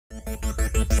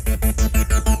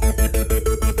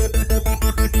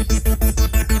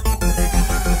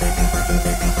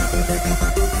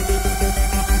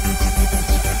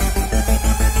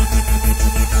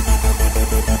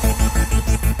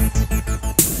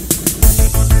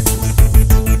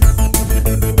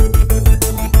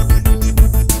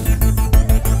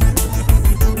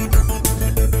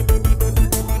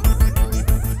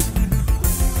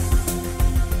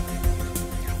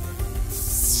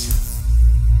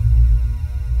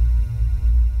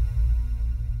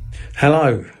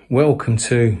Hello, welcome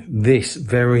to this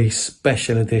very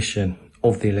special edition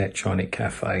of the Electronic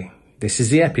Cafe. This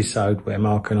is the episode where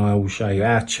Mark and I will show you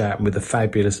our chat with the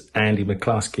fabulous Andy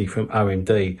McCluskey from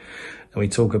OMD, and we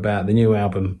talk about the new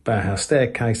album BAUHAUS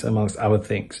STAIRCASE, amongst other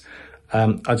things.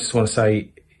 I just want to say,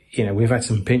 we've had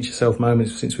some pinch yourself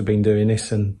moments since we've been doing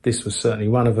this, and this was certainly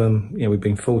one of them. We've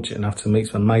been fortunate enough to meet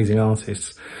some amazing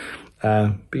artists.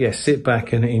 But yeah, sit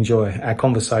back and enjoy our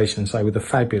conversation, with the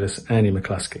fabulous Andy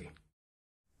McCluskey.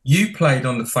 You played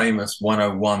on the famous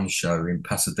 101 show in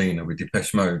Pasadena with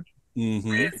Depeche Mode,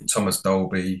 with Thomas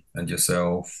Dolby and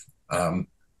yourself. What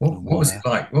was it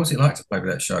like? What was it like to play with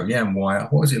that show? Yeah, and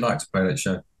Wyatt. What was it like to play that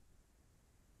show?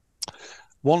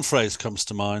 One phrase comes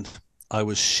to mind. I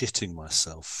was shitting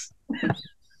myself.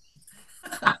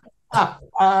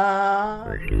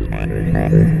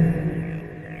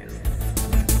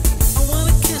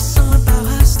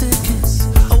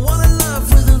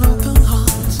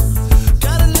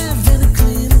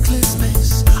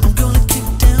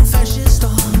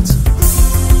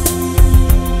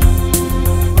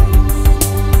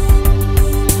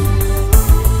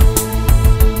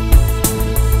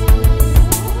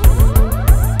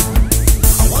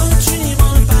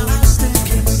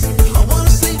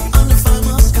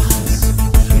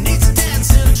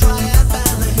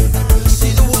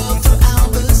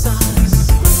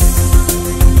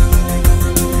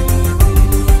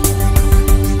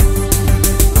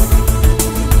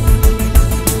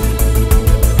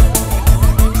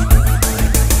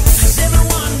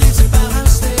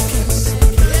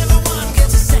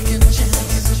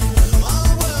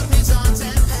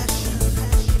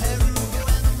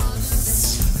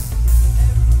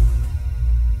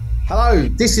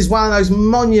 This is one of those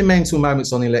monumental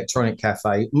moments on the Electronic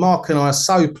Cafe. Mark and I are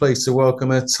so pleased to welcome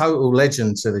a total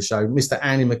legend to the show, Mr.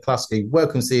 Andy McCluskey.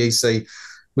 Welcome to the EC.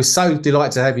 We're so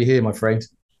delighted to have you here, my friend.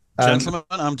 Gentlemen,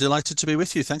 I'm delighted to be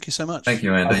with you. Thank you so much. Thank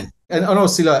you, Andy. And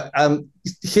obviously, look,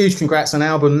 huge congrats on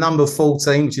album number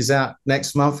 14, which is out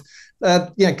next month.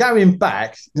 Going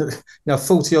back,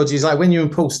 40 odd years later, when you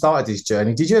and Paul started this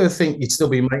journey, did you ever think you'd still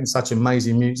be making such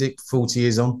amazing music 40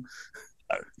 years on?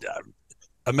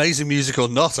 Amazing music or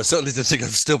not, I certainly didn't think I'd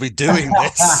still be doing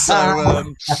this.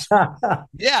 So,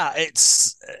 yeah,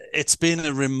 it's been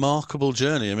a remarkable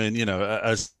journey. I mean,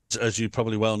 as you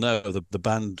probably well know, the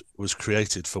band was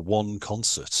created for one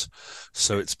concert,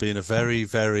 so it's been a very,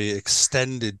 very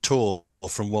extended tour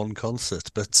from one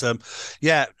concert. But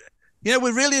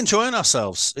we're really enjoying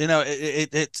ourselves. In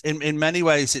many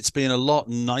ways, it's been a lot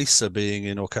nicer being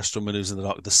in Orchestral Manoeuvres in the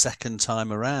Dark the second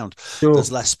time around. Sure.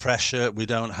 There's less pressure. We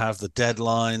don't have the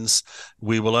deadlines.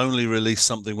 We will only release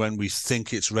something when we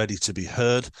think it's ready to be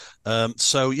heard.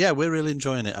 We're really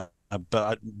enjoying it.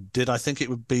 But did I think it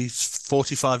would be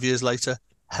 45 years later?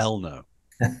 Hell no.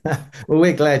 Well,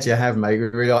 we're glad you have, mate. We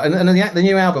really are. And the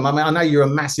new album, I mean, I know you're a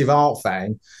massive art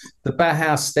fan. The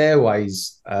BAUHAUS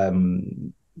Stairways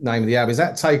name of the album, is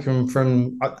that taken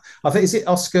from, I think, is it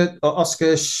Oscar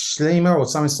Schlemmer or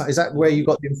something? Is that where you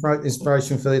got the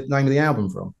inspiration for the name of the album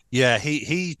from? Yeah,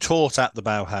 he taught at the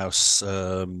Bauhaus,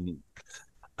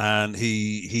 and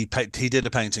he did a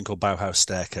painting called BAUHAUS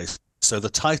STAIRCASE. So the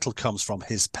title comes from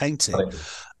his painting,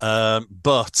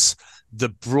 but the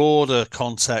broader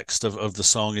context of the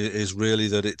song is really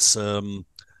that it's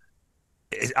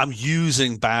I'm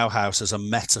using Bauhaus as a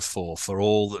metaphor for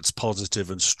all that's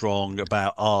positive and strong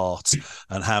about art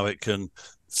and how it can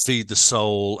feed the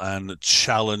soul and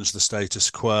challenge the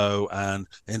status quo and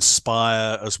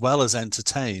inspire as well as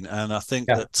entertain. And I think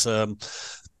that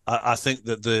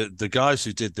the guys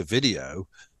who did the video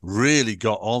really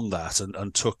got on that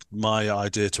and took my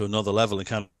idea to another level and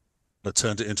kind of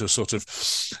turned it into a sort of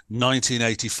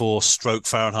 1984 stroke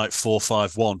Fahrenheit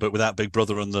 451, but without Big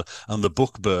Brother and the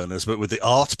book burners, but with the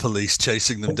art police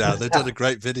chasing them down. They did a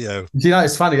great video.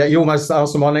 It's funny that you almost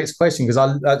asked my next question, because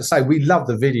I say we love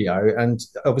the video, and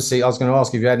obviously I was going to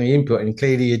ask if you had any input, and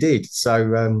clearly you did.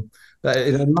 So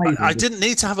I didn't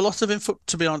need to have a lot of input,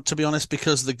 to be honest,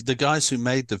 because the guys who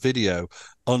made the video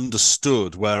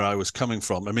understood where I was coming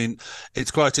from. I mean,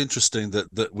 it's quite interesting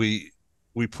that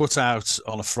we put out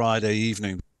on a Friday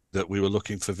evening that we were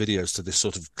looking for videos to this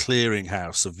sort of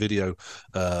clearinghouse of video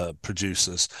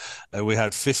producers. We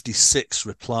had 56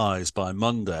 replies by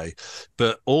Monday,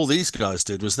 but all these guys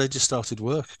did was they just started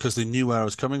work because they knew where I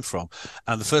was coming from.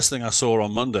 And the first thing I saw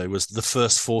on Monday was the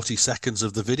first 40 seconds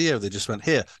of the video. They just went,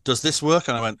 "Here, does this work?"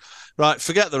 And I went, "Right,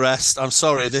 forget the rest. I'm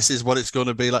sorry, this is what it's going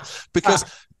to be like." Because,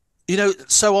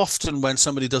 so often when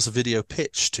somebody does a video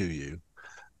pitch to you,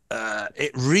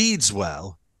 it reads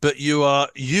well, but you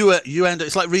end.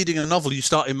 It's like reading a novel. You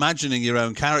start imagining your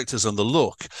own characters and the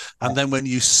look, and then when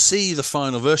you see the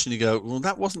final version, you go, "Well,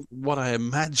 that wasn't what I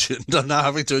imagined." I'm now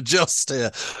having to adjust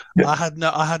here. I had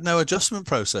no adjustment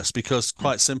process because,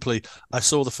 quite simply, I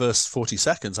saw the first 40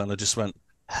 seconds and I just went,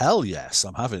 "Hell yes,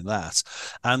 I'm having that."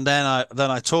 And then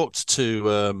I talked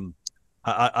to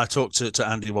I talked to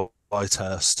Andy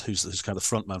Whitehurst, who's kind of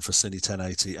frontman for Cine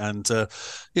 1080, and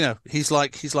he's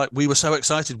like, we were so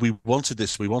excited, we wanted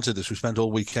this, we spent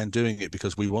all weekend doing it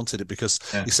because we wanted it, because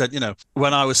he said,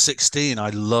 when I was 16,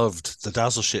 I loved the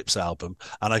Dazzle Ships album,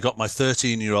 and I got my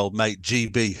 13-year-old mate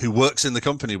GB, who works in the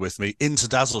company with me, into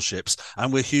Dazzle Ships,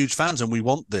 and we're huge fans, and we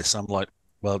want this. I'm like,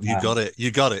 well, you got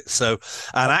it. So,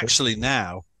 and actually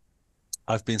now,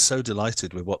 I've been so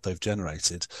delighted with what they've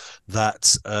generated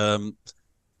that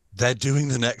they're doing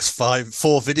the next 4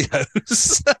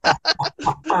 videos.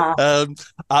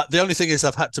 The only thing is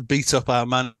I've had to beat up our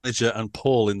manager and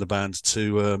Paul in the band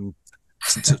to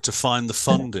find the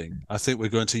funding. I think we're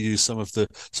going to use some of the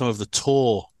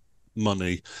tour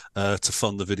money to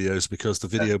fund the videos, because the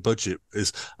video budget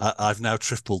is I've now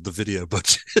tripled the video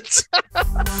budget.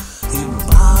 Your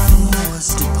body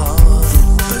was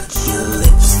departed, but your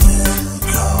lips didn't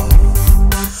go.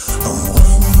 And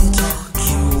when you talk,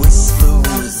 you whisper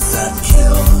with that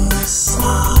killer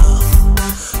smile.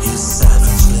 You're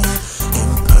savagely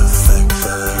imperfect,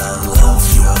 but I love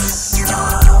your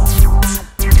style.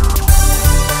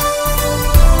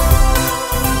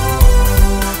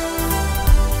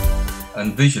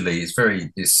 And visually,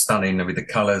 it's stunning with the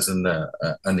colours and the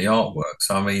artwork.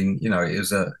 So I mean, it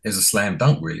was a slam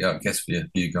dunk, really, I guess, for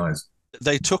you guys.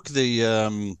 They took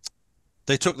the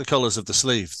colours of the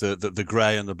sleeve, the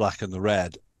grey and the black and the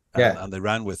red, and they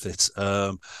ran with it.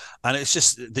 And it's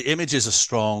just, the images are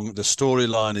strong, the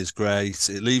storyline is great,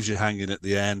 it leaves you hanging at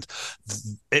the end.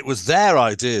 It was their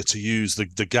idea to use the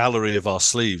gallery of our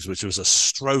sleeves, which was a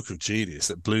stroke of genius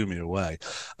that blew me away.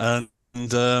 And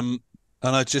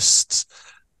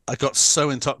I got so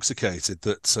intoxicated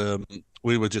that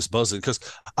we were just buzzing,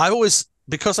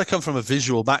 because I come from a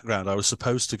visual background. I was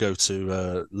supposed to go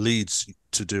to Leeds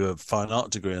to do a fine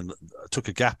art degree, and I took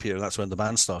a gap year, and that's when the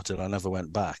band started. I never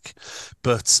went back.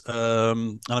 But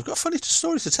and I've got a funny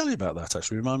story to tell you about that,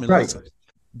 actually. Remind me later.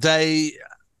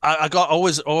 I got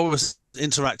always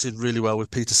interacted really well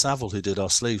with Peter Saville, who did our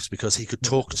sleeves, because he could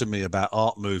talk to me about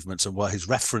art movements and where his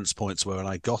reference points were, and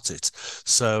I got it.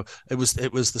 So it was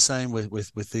the same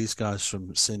with these guys from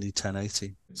Cine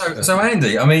 1080. So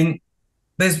Andy, I mean,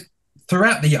 there's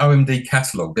throughout the OMD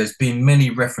catalogue, there's been many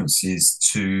references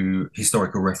to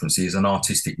historical references and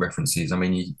artistic references. I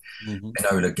mean,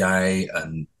 Enola Gay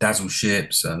and Dazzle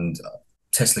Ships and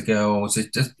Tesla Girls.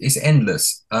 It's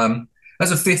endless.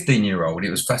 As a 15-year-old,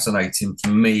 it was fascinating for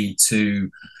me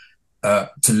to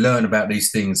learn about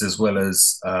these things, as well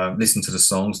as listen to the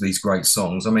songs, these great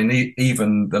songs. I mean,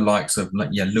 even the likes of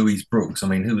Louise Brooks. I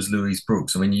mean, who was Louise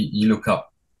Brooks? I mean, you look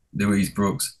up Louise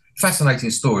Brooks.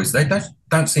 Fascinating stories. They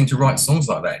don't seem to write songs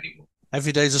like that anymore.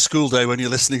 Every day's a school day when you're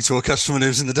listening to Orchestral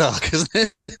Manoeuvres in the Dark, isn't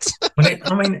it?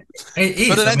 It is.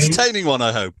 But an entertaining one,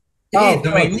 I hope. It is.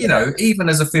 I mean, even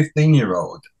as a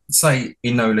 15-year-old, say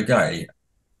Enola Gay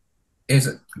is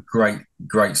a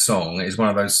great song. It's one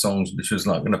of those songs which was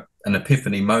like an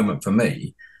epiphany moment for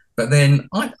me. But then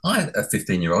a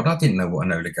 15-year-old, I didn't know what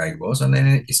Enola Gay was. And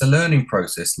then it's a learning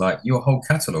process. Like, your whole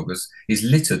catalogue is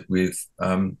littered with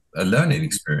a learning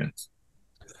experience.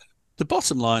 The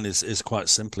bottom line is quite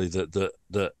simply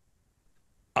that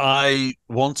I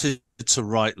wanted to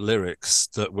write lyrics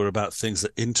that were about things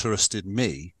that interested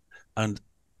me, and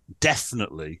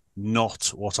definitely not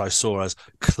what I saw as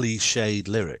cliched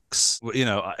lyrics.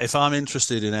 If I'm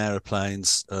interested in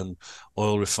aeroplanes and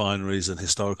oil refineries and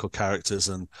historical characters,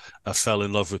 and I fell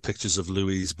in love with pictures of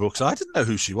Louise Brooks, I didn't know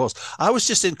who she was. I was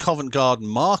just in Covent Garden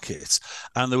Market,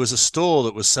 and there was a store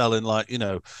that was selling like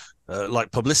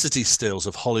publicity stills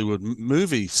of Hollywood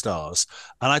movie stars,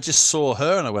 and I just saw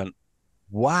her and I went,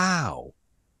 wow,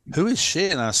 who is she?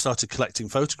 And I started collecting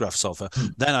photographs of her.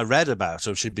 Then I read about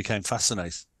her. She became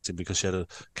fascinating because she had a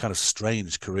kind of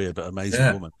strange career, but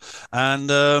amazing woman. And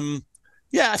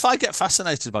if I get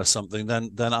fascinated by something,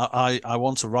 then I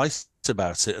want to write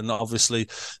about it. And obviously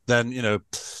then,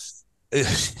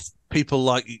 people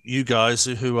like you guys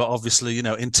who are obviously,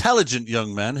 intelligent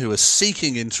young men who are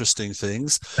seeking interesting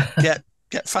things get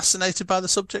fascinated by the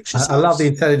subject. I love the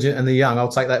intelligent and the young. I'll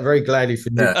take that very gladly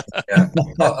from you.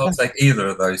 I'll take either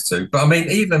of those two. But I mean,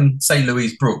 even say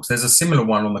Louise Brooks, there's a similar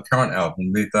one on the current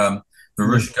album with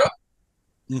Verushka,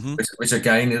 which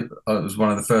again was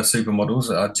one of the first supermodels,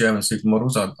 German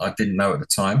supermodels. I didn't know at the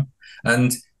time.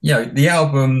 And the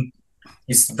album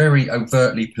it's very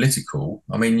overtly political.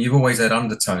 I mean, you've always had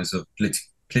undertones of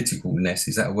politicalness,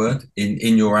 is that a word,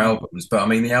 in your albums? But I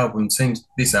mean,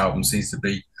 this album seems to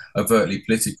be overtly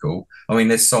political. I mean,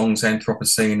 there's songs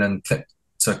Anthropocene and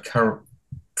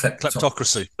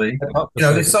Kleptocracy. You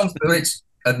know, there's songs which,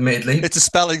 admittedly, it's a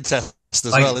spelling test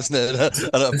as well, isn't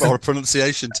it? Or a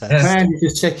pronunciation test. Man,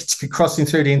 you're just crossing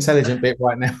through the intelligent bit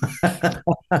right now.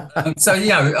 So,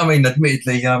 yeah, I mean,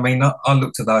 admittedly, I mean, I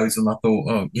looked at those and I thought,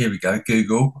 oh, here we go,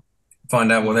 Google, find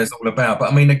out what that's all about.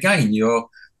 But I mean, again, you're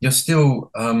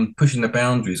still pushing the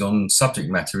boundaries on subject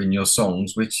matter in your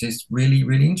songs, which is really,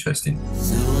 really interesting.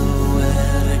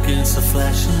 Silhouette against the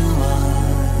flashing light.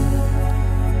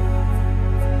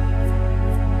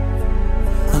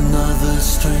 Another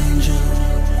stranger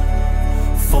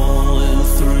falling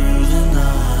through the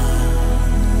night.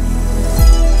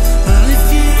 But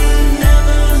if you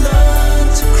never learn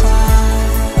to cry,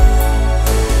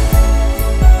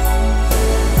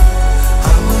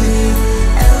 how will you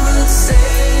ever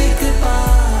say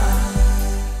goodbye?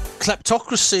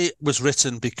 Kleptocracy was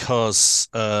written because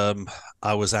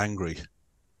I was angry.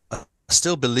 I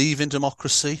still believe in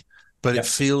democracy, but it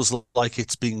feels like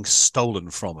it's being stolen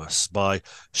from us by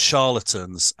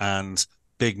charlatans and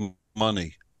big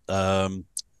money.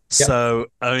 So,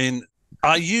 I mean,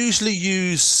 I usually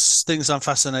use things I'm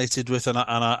fascinated with, and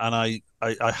I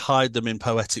hide them in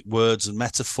poetic words and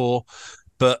metaphor.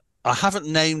 But I haven't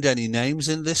named any names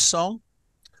in this song,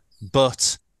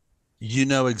 but you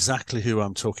know exactly who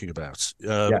I'm talking about.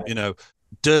 You know,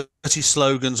 dirty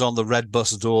slogans on the red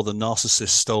bus door, the narcissist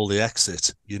stole the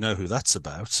exit. You know who that's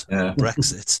about.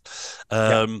 Brexit.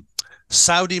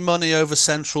 Saudi money over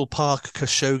Central Park,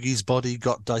 Khashoggi's body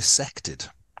got dissected.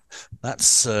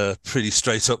 That's a pretty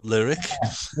straight up lyric.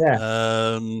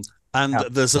 And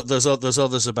there's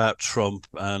others about Trump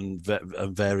and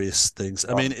various things.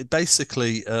 I mean, it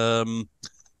basically and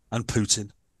Putin.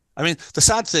 I mean, the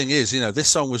sad thing is, you know, this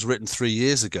song was written 3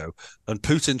 years ago, and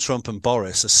Putin, Trump, and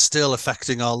Boris are still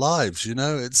affecting our lives. You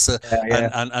know, it's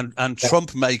and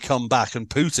Trump may come back, and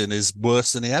Putin is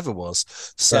worse than he ever was.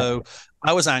 So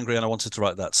I was angry, and I wanted to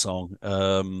write that song.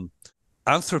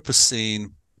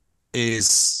 Anthropocene is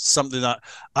something that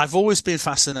I've always been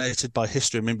fascinated by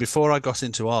history. I mean, before I got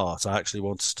into art, I actually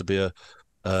wanted to be a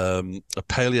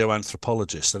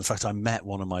paleoanthropologist. In fact, I met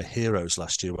one of my heroes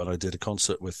last year when I did a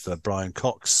concert with Brian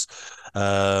Cox.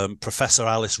 Professor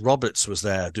Alice Roberts was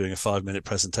there doing a 5-minute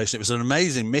presentation. It was an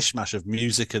amazing mishmash of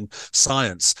music and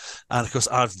science. And of course,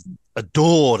 I've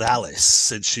adored Alice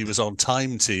since she was on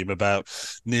Time Team about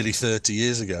nearly 30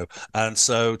 years ago. And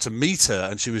so to meet her,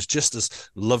 and she was just as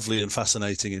lovely and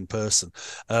fascinating in person.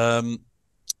 So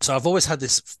I've always had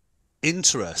this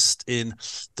interest in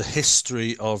the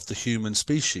history of the human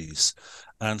species,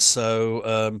 and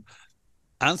so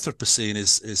Anthropocene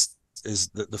is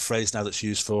the phrase now that's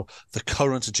used for the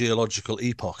current geological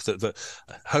epoch, that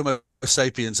Homo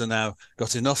sapiens are now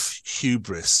got enough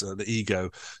hubris, the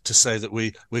ego, to say that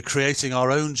we're creating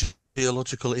our own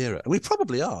geological era, and we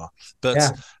probably are. But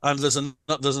and there's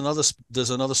another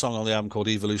song on the album called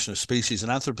Evolution of Species,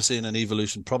 and Anthropocene and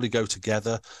evolution probably go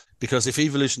together, because if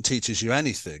evolution teaches you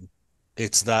anything,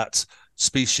 it's that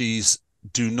species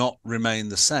do not remain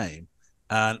the same.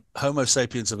 And Homo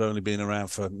sapiens have only been around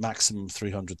for maximum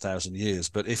 300,000 years.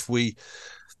 But if we,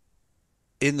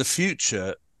 in the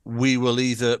future, we will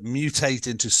either mutate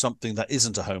into something that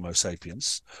isn't a Homo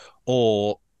sapiens,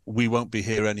 or we won't be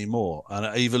here anymore. And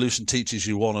evolution teaches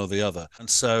you one or the other. And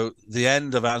so the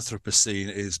end of Anthropocene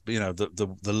is, you know,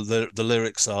 the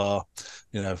lyrics are,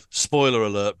 you know, spoiler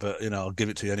alert, but, you know, I'll give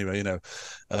it to you anyway, you know,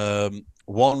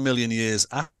 1 million years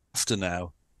after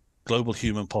now, global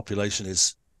human population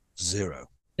is 0.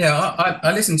 Yeah,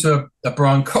 I listened to a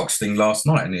Brian Cox thing last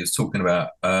night, and he was talking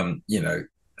about, you know,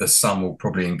 the sun will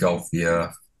probably engulf the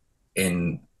earth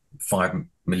in 5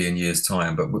 million years'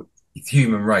 time, but the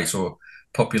human race or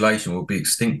population will be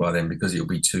extinct by then because it'll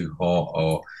be too hot,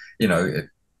 or, you know,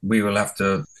 we will have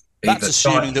to. That's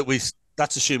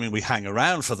assuming we hang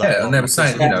around for that. Yeah, and they were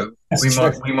saying, you know,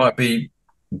 we might be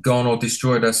gone or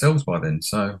destroyed ourselves by then.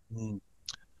 So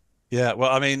yeah,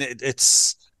 well, I mean,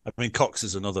 Cox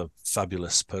is another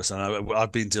fabulous person.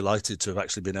 I've been delighted to have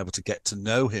actually been able to get to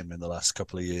know him in the last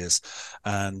couple of years,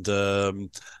 and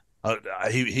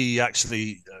he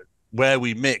actually, where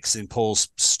we mix in Paul's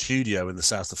studio in the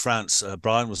south of France,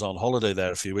 Brian was on holiday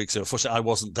there a few weeks ago. Unfortunately, I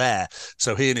wasn't there,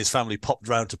 so he and his family popped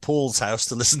round to Paul's house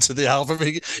to listen to the album.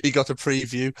 He got a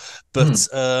preview, but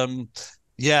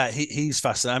Yeah, he's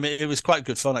fascinating. I mean, it was quite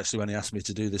good fun actually when he asked me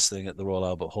to do this thing at the Royal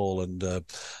Albert Hall, and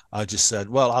I just said,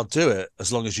 "Well, I'll do it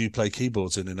as long as you play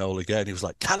keyboards in Enola Gay." And he was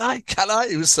like, "Can I? Can I?"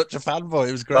 He was such a fanboy.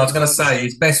 It was great. I was going to say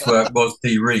his best work was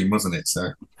D Ream, wasn't it? So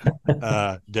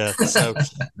yeah. So,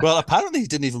 well, apparently he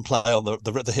didn't even play on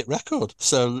the hit record,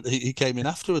 so he came in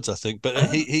afterwards, I think. But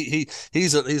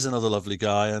he's another lovely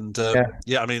guy, and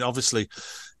yeah, I mean, obviously,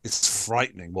 it's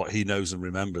frightening what he knows and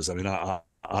remembers. I mean,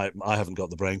 I haven't got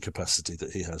the brain capacity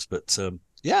that he has, but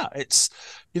yeah, it's,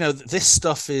 you know, this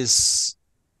stuff is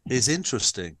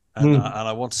interesting, and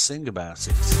I want to sing about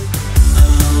it.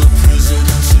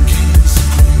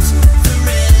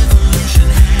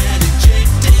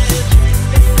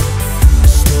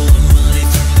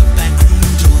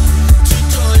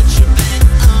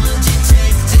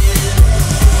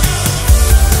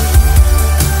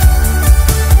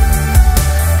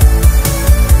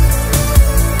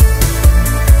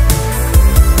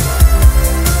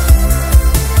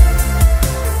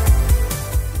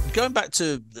 Going back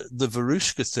to the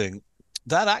Verushka thing,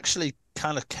 that actually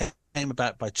kind of came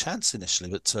about by chance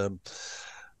initially. But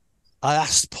I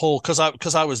asked Paul,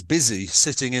 because I was busy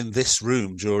sitting in this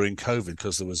room during COVID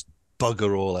because there was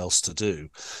bugger all else to do.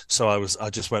 So I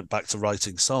just went back to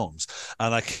writing songs,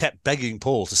 and I kept begging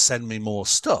Paul to send me more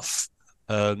stuff.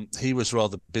 He was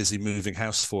rather busy moving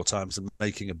house 4 times and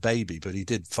making a baby, but he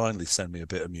did finally send me a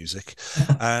bit of music.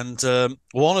 And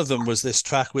one of them was this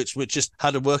track, which just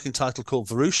had a working title called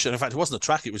Verushka. And in fact, it wasn't a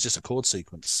track, it was just a chord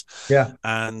sequence. Yeah.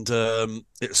 And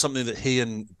it was something that he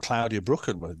and Claudia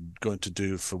Brucken were going to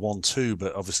do for 1-2,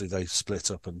 but obviously they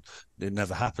split up and it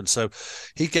never happened. So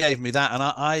he gave me that, and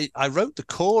I wrote the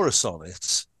chorus on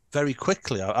it very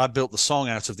quickly. I built the song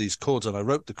out of these chords, and I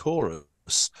wrote the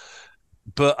chorus.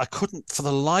 But I couldn't, for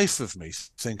the life of me,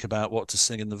 think about what to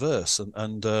sing in the verse.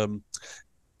 And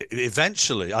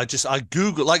eventually, I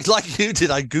Googled, like you did,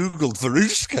 I Googled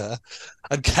Verushka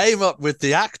and came up with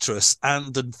the actress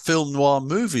and the film noir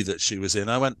movie that she was in.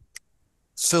 I went,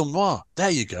 film noir, there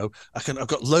you go. I've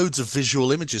got loads of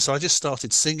visual images. So I just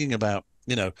started singing about,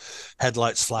 you know,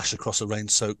 headlights flash across a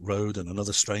rain-soaked road and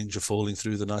another stranger falling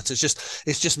through the night. It's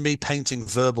just me painting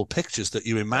verbal pictures that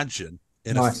you imagine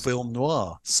in a film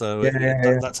noir. So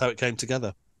that's how it came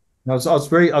together. I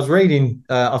was reading,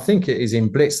 I think it is in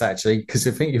Blitzed actually, because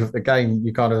I think you're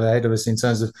kind of ahead of us in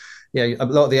terms of, a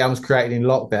lot of the albums created in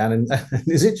lockdown, and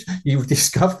is it you've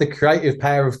discovered the creative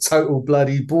power of total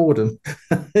bloody boredom?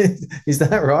 Is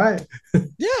that right?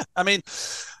 Yeah, I mean,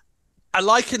 I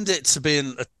likened it to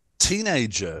being a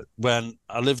teenager when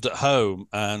I lived at home,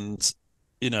 and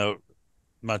you know,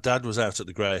 my dad was out at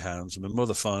the Greyhounds, and my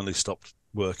mother finally stopped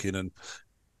working and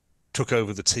took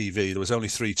over the TV. There was only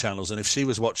 3 channels, and if she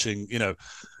was watching, you know,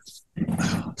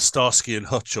 Starsky and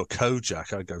Hutch or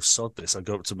Kojak, I'd go, sod this. I'd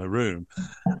go up to my room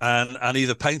and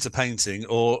either paint a painting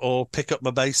or pick up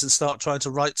my bass and start trying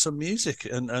to write some music,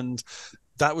 and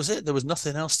that was it. There was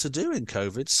nothing else to do in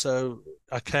COVID, so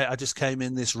I just came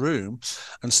in this room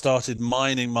and started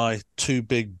mining my 2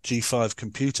 big G5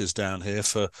 computers down here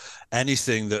for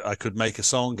anything that I could make a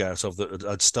song out of that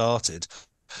I'd started,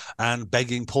 and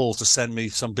begging Paul to send me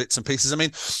some bits and pieces. I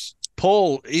mean,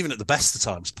 Paul, even at the best of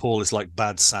times, Paul is like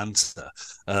bad Santa.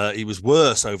 He was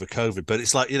worse over COVID, but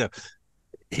it's like, you know,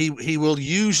 he will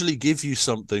usually give you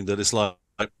something that is like,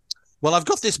 well, I've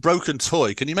got this broken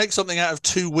toy. Can you make something out of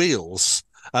 2 wheels?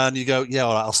 And you go, yeah,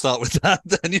 all right, I'll start with that.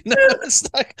 Then, you know, it's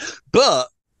like, but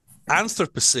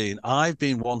Anthropocene, I've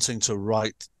been wanting to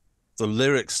write the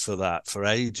lyrics for that for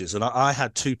ages, and I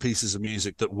had 2 pieces of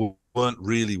music that weren't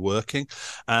really working.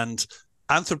 And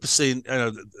Anthropocene, you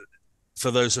know,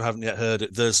 for those who haven't yet heard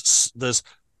it, there's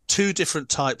 2 different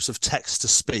types of text to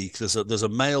speak. There's a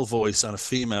male voice and a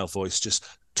female voice just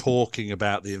talking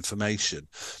about the information,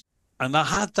 and I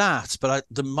had that, but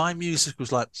my music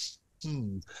was like,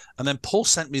 and then Paul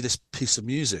sent me this piece of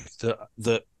music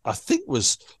that I think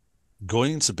was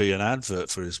going to be an advert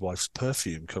for his wife's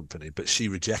perfume company, but she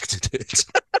rejected it.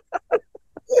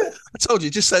 I told you,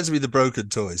 it just sends me the broken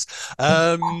toys.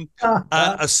 And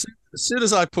as soon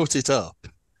as I put it up,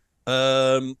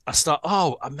 I start,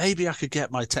 maybe I could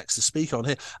get my text to speak on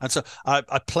here. And so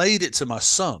I played it to my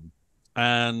son,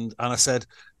 and I said,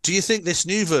 do you think this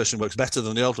new version works better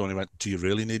than the old one? He went, do you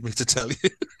really need me to tell you?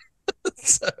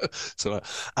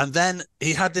 And then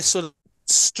he had this sort of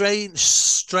strange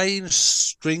string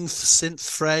synth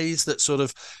phrase that sort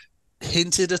of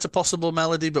hinted at a possible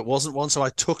melody but wasn't one. So I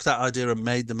took that idea and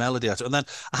made the melody out of it. And then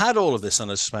I had all of this, and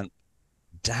I just went,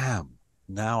 damn,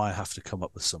 now I have to come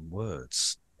up with some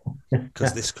words,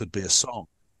 because this could be a song.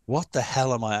 what the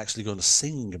hell am I actually going to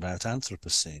sing about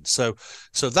Anthropocene?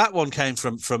 So that one came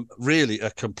from really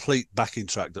a complete backing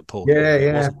track that Paul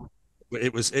gave.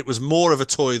 It was more of a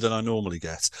toy than I normally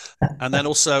get. And then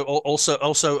also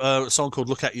a song called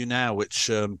Look at You Now, which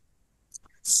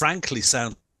frankly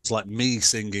sounds like me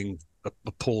singing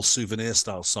a Paul Souvenir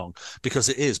style song, because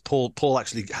it is. Paul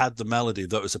actually had the melody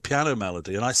that was a piano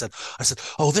melody, and I said,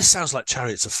 oh, this sounds like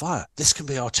Chariots of Fire. This can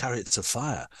be our Chariots of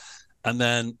Fire. And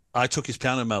then I took his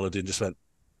piano melody and just went,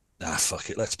 nah, fuck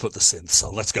it, let's put the synths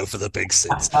on. Let's go for the big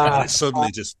synths. And it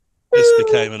suddenly just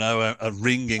became a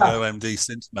ringing OMD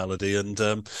synth melody, and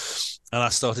I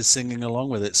started singing along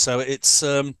with it. So it's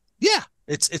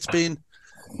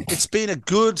it's been a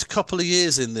good couple of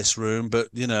years in this room, but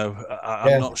you know,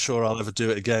 I'm not sure I'll ever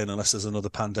do it again unless there's another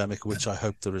pandemic, which I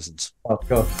hope there isn't. Oh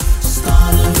God.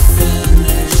 Start and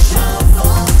finish of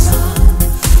all time,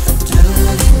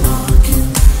 dirty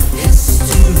marking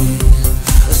history,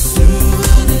 a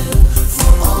souvenir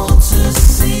for all to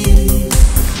see.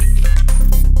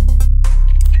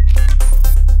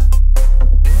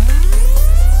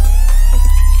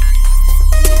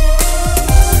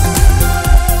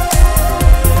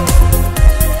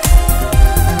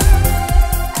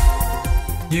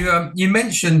 You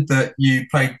mentioned that you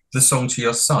played the song to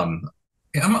your son.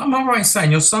 Am I right in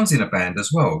saying your son's in a band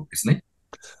as well, isn't he?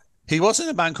 He was in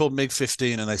a band called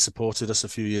MiG-15, and they supported us a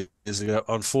few years ago.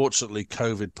 Unfortunately,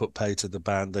 COVID put pay to the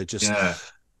band.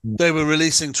 They were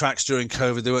releasing tracks during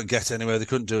COVID. They weren't getting anywhere. They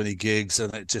couldn't do any gigs,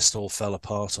 and it just all fell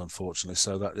apart, unfortunately.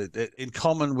 So that in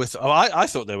common with, I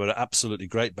thought they were an absolutely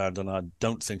great band, and I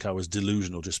don't think I was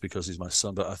delusional just because he's my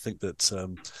son. But I think that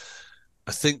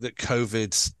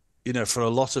COVID, you know, for a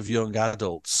lot of young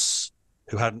adults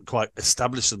who hadn't quite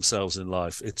established themselves in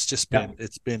life, it's been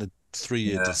a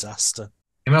 3-year disaster.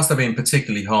 It must have been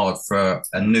particularly hard for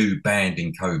a new band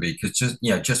in COVID, because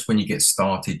just when you get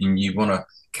started and you want to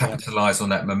capitalize on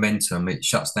that momentum, it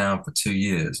shuts down for 2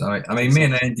 years. I mean, me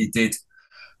and Andy did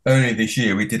earlier this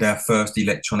year. We did our first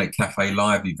Electronic Cafe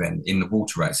live event in the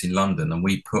Water Rats in London, and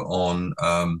we put on.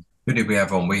 Who did we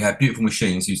have on? We had Beautiful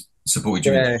Machines, who supported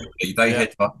you.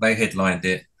 They headlined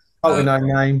it. No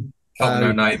Name,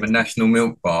 and National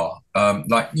Milk Bar,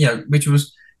 which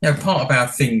was, part of our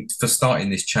thing for starting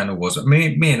this channel was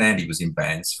me and Andy was in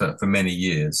bands for many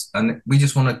years, and we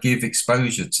just want to give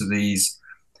exposure to these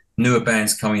newer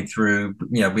bands coming through.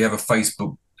 We have a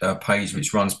Facebook page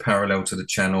which runs parallel to the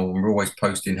channel, and we're always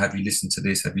posting, have you listened to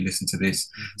this? Have you listened to this?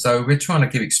 Mm-hmm. So we're trying to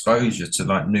give exposure to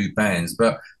like new bands.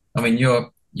 But I mean,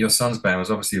 your son's band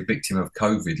was obviously a victim of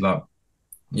COVID.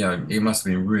 It must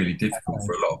have been really difficult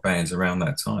for a lot of bands around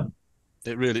that time.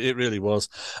 It really was,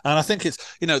 and I think it's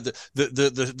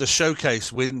the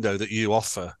showcase window that you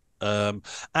offer, and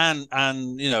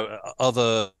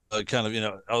other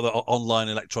other online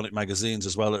electronic magazines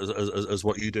as well as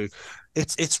what you do.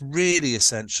 It's really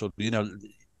essential.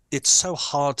 It's so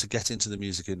hard to get into the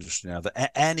music industry now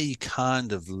that any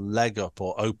kind of leg up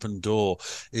or open door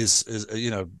is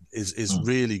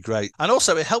really great. And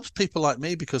also it helps people like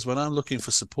me, because when I'm looking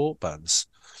for support bands,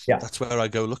 that's where I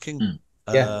go looking.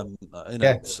 So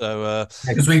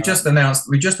because we just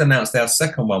announced our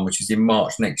second one, which is in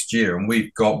March next year, and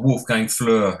we've got Wolfgang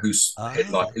Fleur who's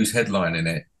headlining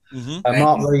it. Mm-hmm.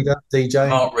 Mark Reeder, DJ.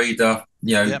 Mark Reeder,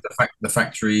 the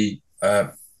Factory,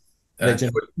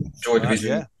 Joy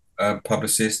Division.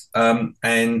 Publicist,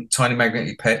 and Tiny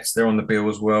Magnetic Pets, they're on the bill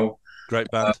as well. Great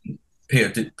band.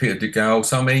 Peter DeGale.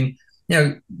 So I mean,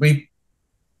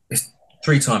 it's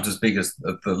 3 times as big as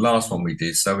the last one we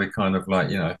did. So we're kind of like,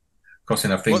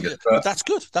 crossing our fingers. But that's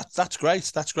good. That's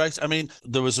great. That's great. I mean,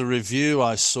 there was a review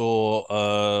I saw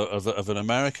of an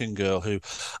American girl who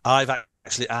I've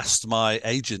actually asked my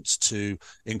agents to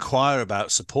inquire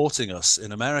about supporting us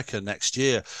in America next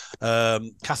year.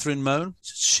 Catherine Moan,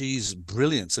 she's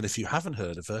brilliant, and if you haven't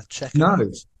heard of her, check her out.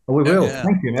 We will.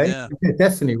 Thank you, mate. Yeah,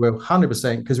 definitely will,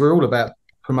 100%, because we're all about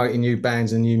promoting new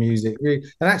bands and new music. And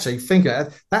actually,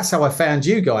 that's how I found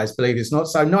you guys, believe it or not.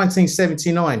 So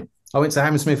 1979, I went to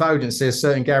Hammersmith Odeon to see a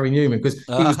certain Gary Newman,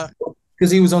 because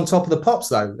he was on top of the pops,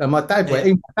 though. And my dad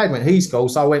went, he's cool.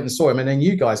 So I went and saw him, and then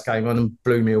you guys came on and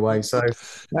blew me away. So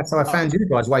that's how I found you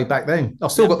guys way back then.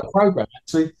 I've still got the program,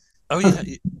 actually. Oh, yeah.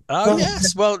 Oh,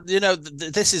 yes. Well,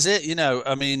 this is it.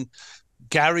 I mean,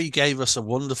 Gary gave us a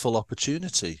wonderful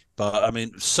opportunity. But, I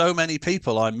mean, so many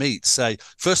people I meet say,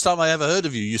 first time I ever heard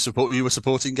of you, you were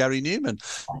supporting Gary Newman.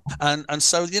 And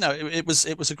so, it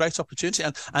was a great opportunity.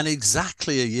 And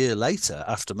exactly a year later,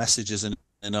 after Messages in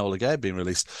Enola Gay being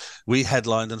released, we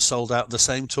headlined and sold out the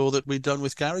same tour that we'd done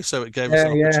with Gary. So it gave us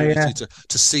an opportunity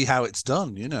to see how it's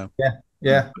done,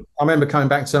 Yeah, I remember coming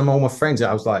back to all my friends.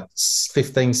 I was like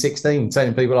 15, 16,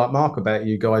 telling people like Mark about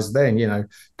you guys then, you know.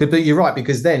 But you're right,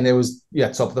 because then there was,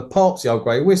 Top of the Pops, the Old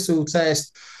Grey Whistle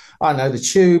Test, I know, the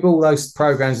Tube, all those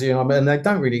programs, and they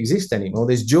don't really exist anymore.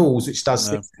 There's Jules, which does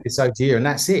 6 episodes a year, and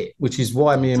that's it, which is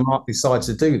why me and Mark decided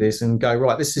to do this and go,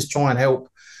 right, let's just try and help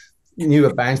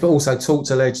newer bands, but also talk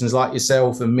to legends like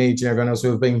yourself and Midge and everyone else who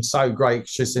have been so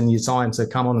gracious in your time to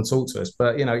come on and talk to us.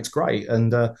 But, it's great.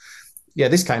 And,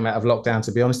 this came out of lockdown,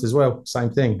 to be honest, as well. Same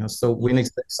thing. I thought we need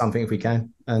to do something if we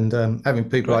can. And having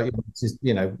people like you,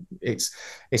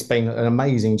 it's been an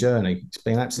amazing journey. It's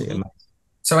been absolutely amazing.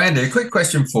 So, Andy, a quick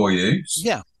question for you.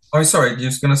 Yeah. Oh, sorry, you're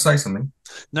just going to say something?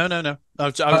 No. I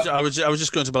was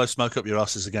just going to blow smoke up your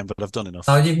asses again, but I've done enough.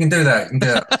 Oh, you can do that. You can do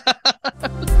that.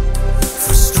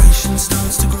 Frustration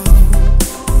starts to grow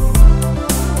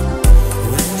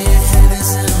when your head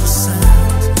is in the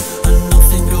sand and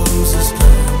nothing goes as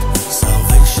planned.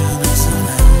 Salvation is an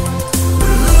end.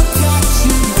 Look at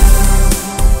you now.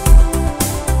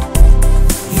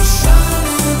 You're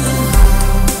shining and high.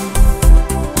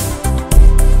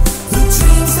 The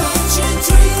dreams that you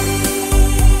dream.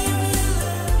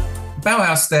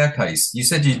 BAUHAUS Staircase. You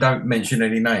said you don't mention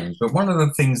any names, but one of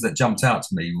the things that jumped out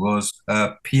to me was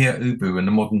Pere Ubu and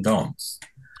the Modern Dance.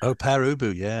 Oh, Pere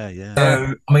Ubu, yeah.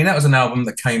 So, I mean, that was an album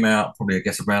that came out probably, I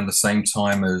guess, around the same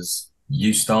time as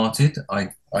you started, I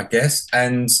guess.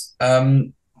 And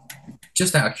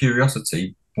just out of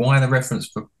curiosity, why the reference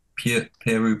for Pere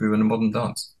Ubu and the Modern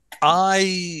Dance?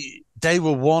 They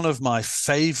were one of my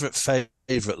favorite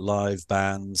live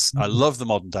bands. I love the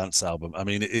Modern Dance album. I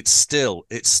mean, it's still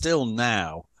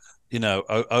now,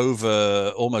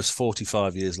 over almost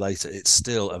 45 years later, it's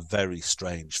still a very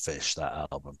strange fish, that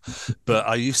album. But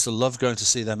I used to love going to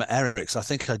see them at Eric's. I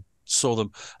think I saw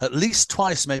them at least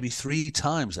twice, maybe 3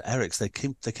 times at Eric's. They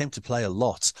came to play a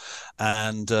lot.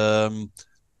 And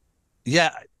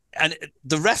and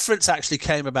the reference actually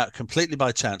came about completely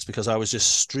by chance, because I was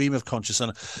just stream of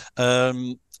consciousness.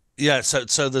 And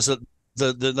so there's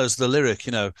the lyric,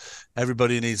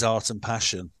 everybody needs art and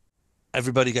passion.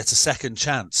 Everybody gets a second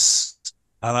chance.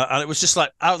 And it was just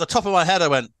like, out of the top of my head, I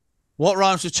went, what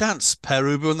rhymes with chance? Pere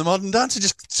Ubu and the Modern Dance. It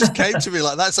just came to me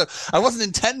like that. So I wasn't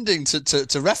intending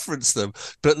to reference them,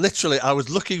 but literally I was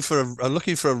looking for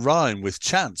a rhyme with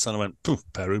chance, and I went, poof,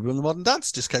 Pere Ubu and the Modern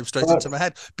Dance just came straight into my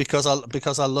head because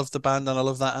I love the band and I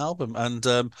love that album. And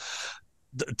the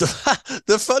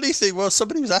funny thing was,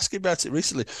 somebody was asking about it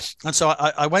recently, and so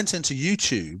I went into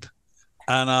YouTube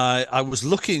and I was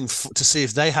looking to see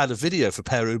if they had a video for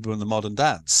Pere Ubu and the Modern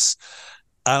Dance.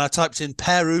 And I typed in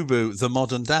Pere Ubu, the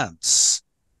Modern Dance,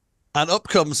 and up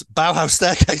comes BAUHAUS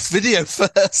Staircase video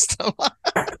first.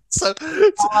 So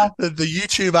the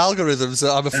YouTube algorithms,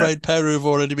 I'm afraid Pere Ubu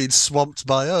already been swamped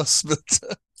by us.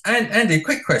 But And Andy, a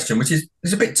quick question, which is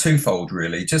a bit twofold,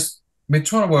 really. Just we're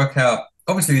trying to work out.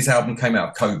 Obviously, this album came out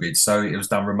of COVID, so it was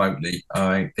done remotely.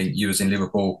 I think you was in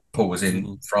Liverpool, Paul was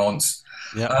in France.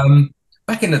 Yeah.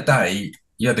 Back in the day,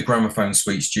 you had the Gramophone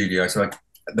Suite studio, so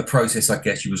the process, I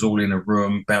guess, you was all in a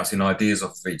room bouncing ideas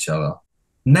off of each other.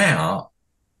 Now,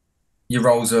 your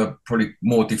roles are probably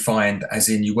more defined, as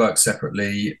in you work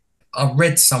separately. I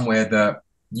read somewhere that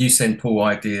you send Paul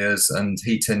ideas and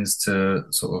he tends to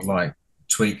sort of like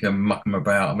tweak them, muck them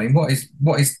about. I mean, what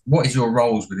is your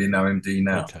roles within OMD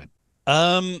now? Okay.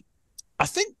 I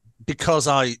think because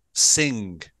I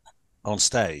sing on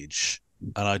stage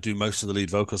and I do most of the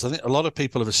lead vocals, I think a lot of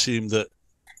people have assumed that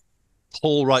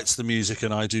Paul writes the music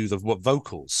and I do the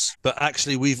vocals, but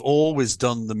actually we've always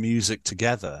done the music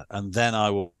together, and then I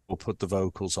will put the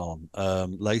vocals on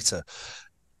later.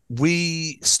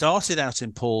 We started out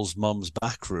in Paul's mum's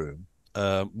back room,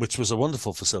 which was a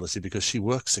wonderful facility because she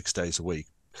works 6 days a week,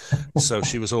 so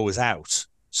she was always out,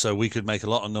 so we could make a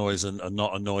lot of noise and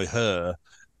not annoy her.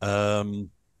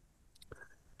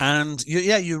 And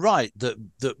you're right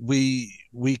that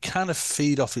we kind of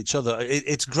feed off each other.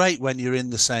 It's great when you're in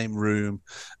the same room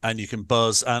and you can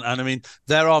buzz. And I mean,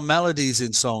 there are melodies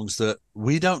in songs that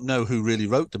we don't know who really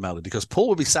wrote the melody, because Paul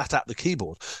will be sat at the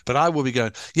keyboard, but I will be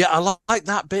going, yeah, I like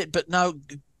that bit, but no,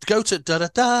 go to da da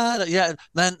da, yeah,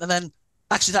 and then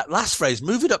actually that last phrase,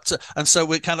 move it up to, and so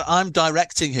I'm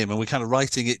directing him and we're kind of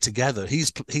writing it together.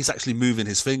 He's actually moving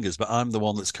his fingers, but I'm the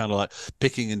one that's kind of like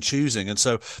picking and choosing.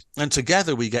 And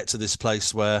together we get to this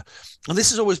place where, and this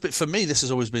has always been, for me, this has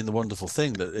always been the wonderful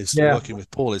thing that is working with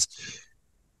Paul, is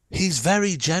he's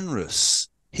very generous.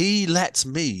 He lets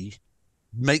me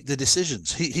make the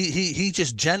decisions. He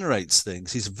just generates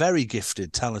things. He's a very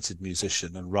gifted, talented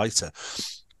musician and writer.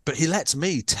 But he lets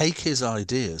me take his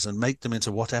ideas and make them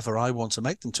into whatever I want to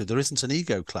make them to. There isn't an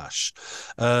ego clash.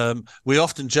 We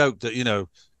often joke that,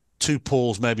 two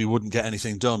Pauls maybe wouldn't get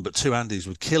anything done, but two Andys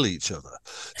would kill each other.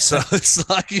 So it's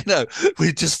like, you know,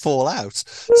 we'd just fall out.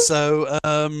 So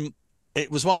it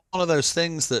was one of those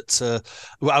things that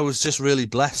I was just really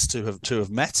blessed to have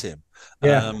met him.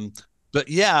 Yeah. But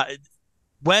yeah,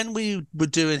 when we were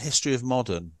doing History of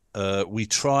Modern, we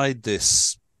tried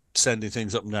this, sending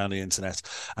things up and down the internet,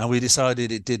 and we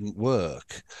decided it didn't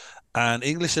work. And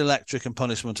English Electric and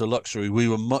Punishment of Luxury, we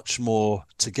were much more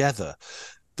together.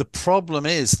 The problem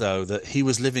is, though, that he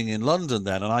was living in London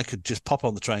then, and I could just pop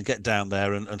on the train, get down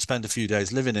there and spend a few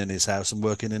days living in his house and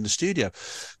working in the studio.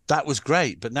 That was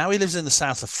great. But now he lives in the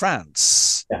south of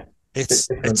France. Yeah.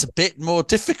 It's a bit more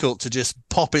difficult to just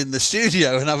pop in the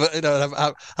studio and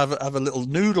have a little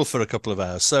noodle for a couple of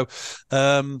hours. So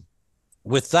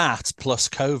with that plus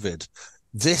COVID,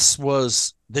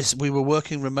 we were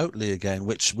working remotely again,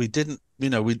 which we didn't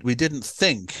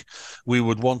think we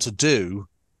would want to do,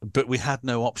 but we had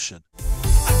no option.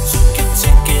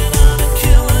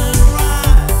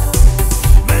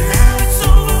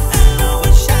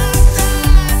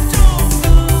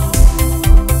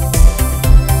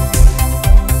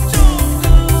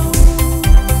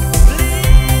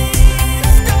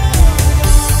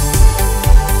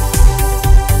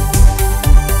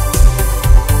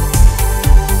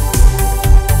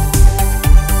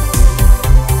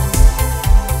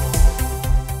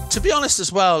 To be honest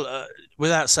as well,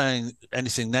 without saying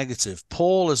anything negative,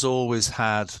 Paul's always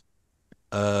had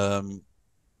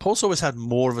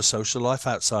more of a social life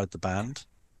outside the band.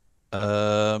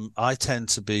 I tend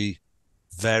to be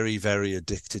very, very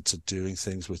addicted to doing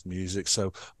things with music.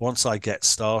 So once I get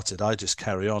started, I just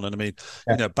carry on. And I mean,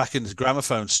 you know, back in the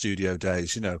gramophone studio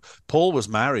days, you know, Paul was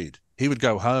married. He would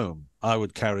go home. I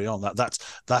would carry on.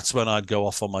 That's when I'd go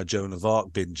off on my Joan of Arc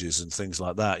binges and things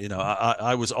like that. You know,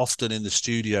 I was often in the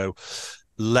studio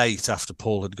late after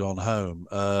Paul had gone home.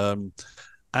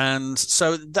 And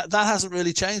so that hasn't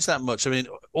really changed that much. I mean,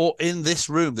 or in this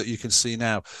room that you can see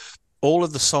now, all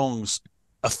of the songs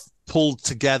are pulled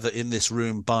together in this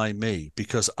room by me,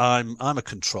 because I'm a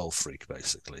control freak,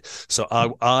 basically. So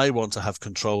I want to have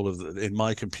control of in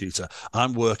my computer.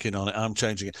 I'm working on it. I'm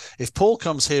changing it. If Paul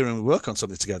comes here and we work on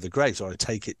something together, great, or I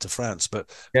take it to France, but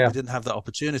we didn't have that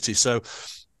opportunity. So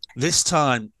this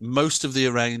time, most of the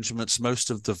arrangements, most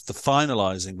of the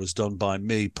finalizing was done by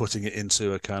me, putting it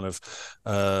into a kind of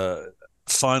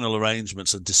final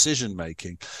arrangements and decision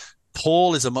making.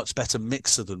 Paul is a much better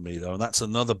mixer than me, though, and that's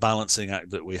another balancing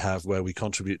act that we have where we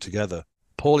contribute together.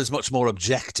 Paul is much more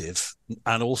objective,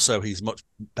 and also he's much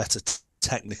better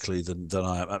technically than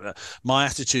I am. My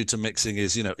attitude to mixing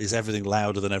is, you know, is everything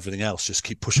louder than everything else? Just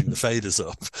keep pushing the faders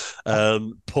up.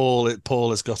 Paul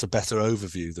has got a better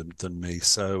overview than me.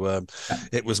 So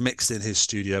it was mixed in his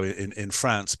studio in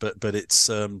France, but it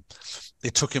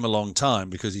took him a long time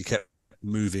because he kept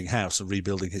moving house and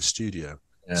rebuilding his studio.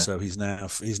 Yeah. So he's now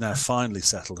finally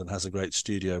settled and has a great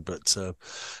studio, but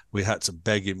we had to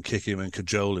beg him, kick him, and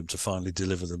cajole him to finally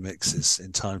deliver the mixes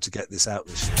in time to get this out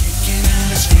this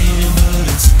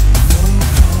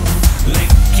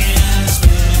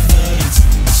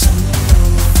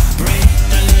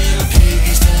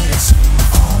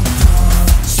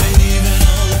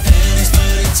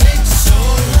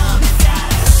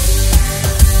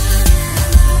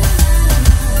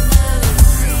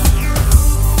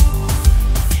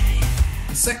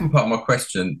Second part of my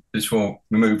question before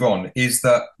we move on is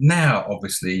that now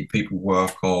obviously people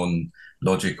work on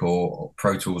Logic or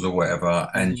Pro Tools or whatever,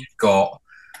 and you've got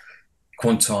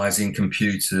quantizing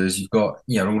computers, you've got,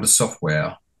 you know, all the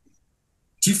software.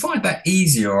 Do you find that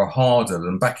easier or harder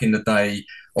than back in the day?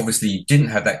 Obviously you didn't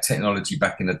have that technology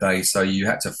back in the day, so you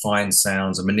had to find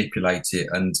sounds and manipulate it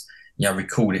and, you know,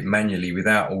 record it manually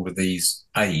without all of these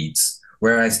aids.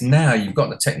 Whereas now you've got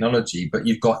the technology, but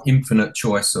you've got infinite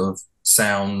choice of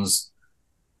sounds,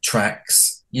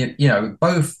 tracks. You know,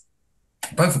 both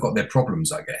have got their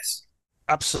problems, I guess.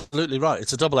 Absolutely right.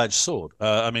 It's a double-edged sword.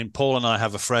 I mean, Paul and I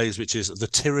have a phrase which is the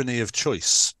tyranny of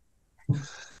choice.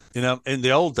 You know, in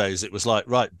the old days, it was like,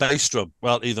 right, bass drum.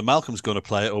 Well, either Malcolm's going to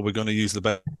play it or we're going to use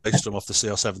the bass drum off the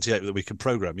CR78 that we can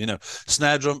program. You know,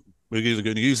 snare drum, we're either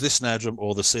going to use this snare drum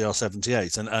or the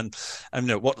CR78. And you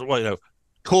know, what you know,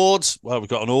 chords, well, we've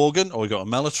got an organ or we've got a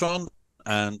mellotron,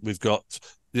 and we've got,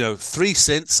 you know, 3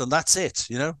 synths, and that's it,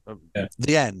 you know,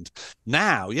 the end.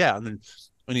 Now, yeah, and then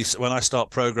when I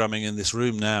start programming in this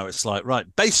room now, it's like, right,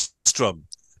 bass drum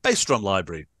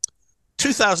library,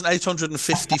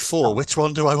 2,854. Which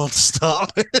one do I want to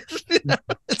start with? You know,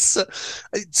 so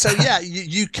yeah,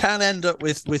 you can end up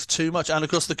with too much, and of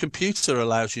course the computer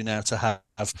allows you now to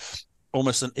have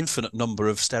almost an infinite number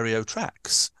of stereo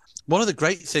tracks. One of the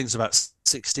great things about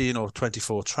 16 or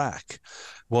 24 track,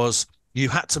 was you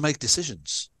had to make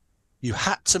decisions. You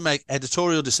had to make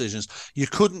editorial decisions. You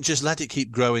couldn't just let it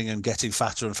keep growing and getting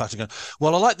fatter and fatter. Going,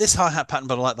 well, I like this hi-hat pattern,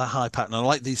 but I like that high pattern. I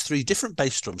like these 3 different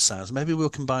bass drum sounds. Maybe we'll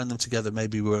combine them together.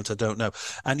 Maybe we won't. I don't know.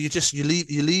 And you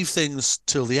leave things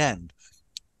till the end.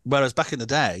 Whereas back in the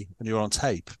day, when you were on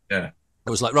tape, it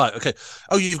was like, right, okay.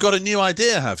 Oh, you've got a new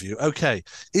idea, have you? Okay.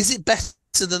 Is it better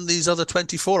than these other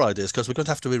 24 ideas? Because we're going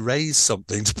to have to erase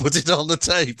something to put it on the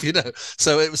tape, you know?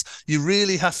 So it was, you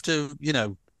really have to, you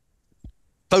know,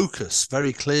 focus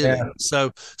very clearly.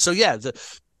 So yeah,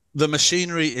 the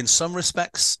machinery in some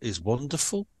respects is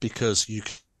wonderful because you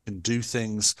can do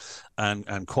things and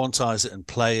quantize it and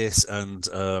play it and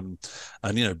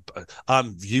you know,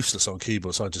 I'm useless on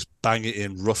keyboard, so I just bang it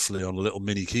in roughly on a little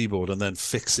mini keyboard and then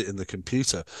fix it in the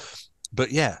computer.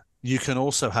 But yeah, you can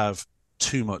also have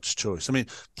too much choice. I mean,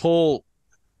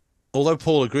 although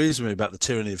Paul agrees with me about the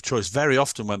tyranny of choice, very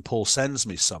often when Paul sends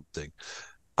me something,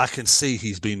 I can see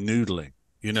he's been noodling.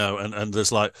 You know, and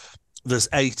there's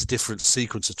 8 different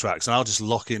sequencer tracks, and I'll just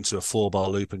lock into a 4-bar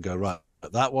loop and go, right,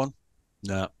 that one,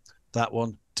 no, that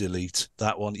one, delete,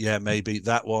 that one, yeah, maybe,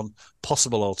 that one,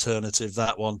 possible alternative,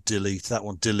 that one,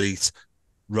 delete,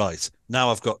 right. Now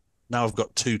I've got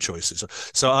 2 choices.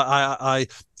 So I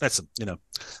that's, you know,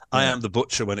 I am the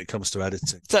butcher when it comes to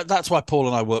editing. That's why Paul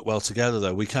and I work well together,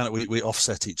 though. We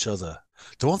offset each other.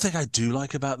 The one thing I do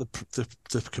like about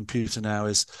the computer now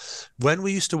is when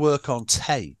we used to work on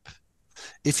tape,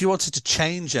 if you wanted to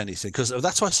change anything, because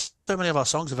that's why so many of our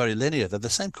songs are very linear. They're the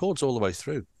same chords all the way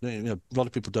through. You know, a lot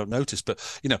of people don't notice, but,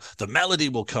 you know, the melody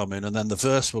will come in and then the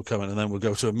verse will come in and then we'll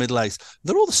go to a middle 8th.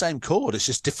 They're all the same chord. It's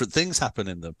just different things happen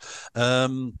in them.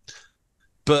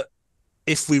 But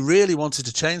if we really wanted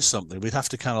to change something, we'd have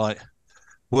to kind of like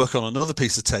work on another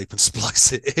piece of tape and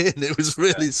splice it in. It was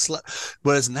really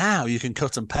whereas now you can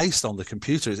cut and paste on the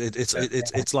computer.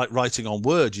 It's like writing on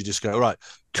Word. You just go, right,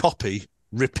 copy,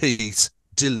 repeat,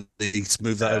 delete,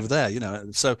 move that over there, you know.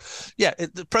 So yeah,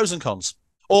 the pros and cons.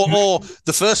 Or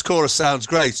the first chorus sounds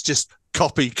great, just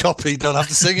copy, don't have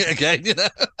to sing it again, you know.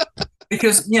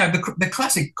 Because, you know, the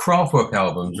classic Kraftwerk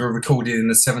albums were recorded in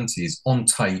the 70s on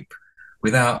tape,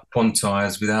 without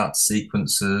quantize, without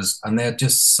sequencers, and they're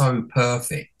just so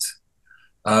perfect.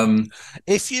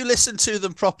 If you listen to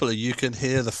them properly, you can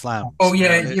hear the flams. Oh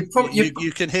yeah,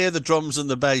 you can hear the drums and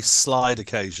the bass slide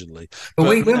occasionally. But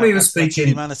when we were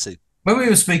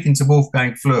speaking to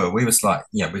Wolfgang Fleur, we was like,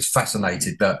 you know, we was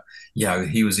fascinated that, you know,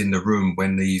 he was in the room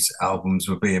when these albums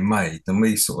were being made, and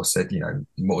we sort of said, you know,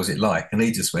 what was it like? And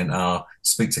he just went,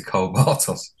 speak to Cole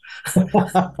Bartos.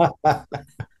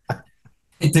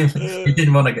 He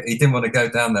didn't want to go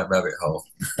down that rabbit hole.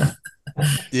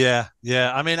 Yeah.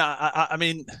 I mean,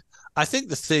 I think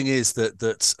the thing is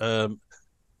that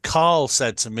Carl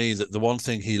said to me that the one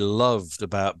thing he loved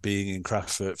about being in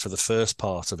Kraftwerk for the first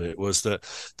part of it was that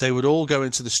they would all go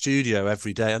into the studio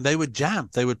every day and they would jam,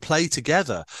 they would play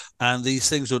together, and these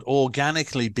things would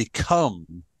organically become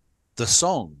the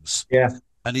songs. Yeah.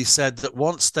 And he said that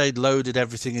once they'd loaded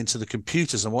everything into the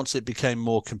computers and once it became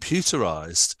more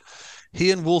computerized,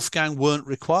 he and Wolfgang weren't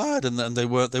required, and they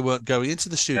weren't going into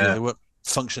the studio. Yeah. They weren't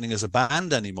functioning as a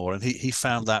band anymore, and he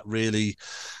found that really,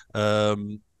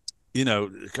 you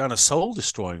know, kind of soul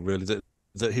destroying. Really,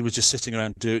 that he was just sitting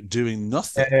around doing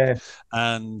nothing,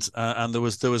 and there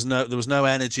was no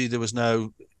energy, there was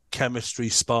no chemistry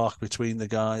spark between the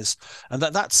guys, and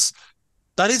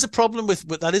that is a problem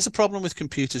with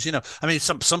computers. You know, I mean,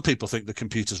 some people think the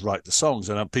computers write the songs,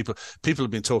 and people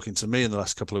have been talking to me in the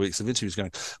last couple of weeks of interviews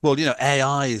going, well, you know,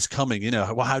 AI is coming, you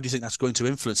know, well, how do you think that's going to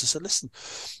influence? I said, listen,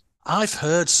 I've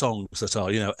heard songs that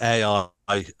are, you know, AI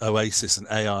Oasis and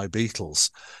AI Beatles,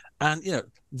 and, you know,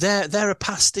 they're a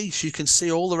pastiche. You can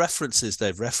see all the references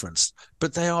they've referenced,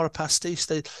 but they are a pastiche.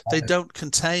 They don't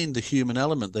contain the human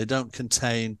element. They don't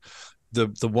contain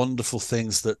the wonderful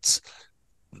things that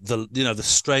the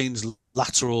strange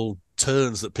lateral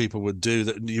turns that people would do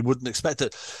that you wouldn't expect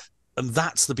it, and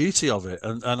that's the beauty of it.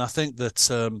 And I think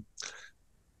that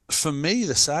for me,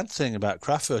 the sad thing about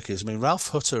Kraftwerk is, I mean, Ralph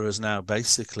Hutter has now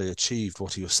basically achieved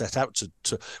what he was set out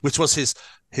to which was his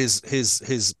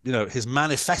you know, his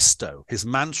manifesto, his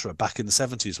mantra back in the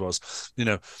 70s was, you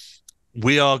know,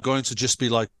 we are going to just be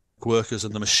like workers,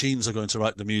 and the machines are going to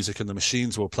write the music, and the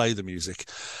machines will play the music.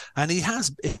 And he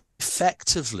has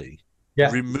effectively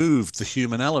removed the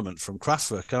human element from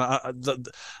Kraftwerk. And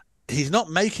he's not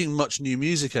making much new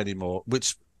music anymore,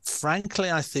 which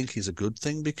frankly I think is a good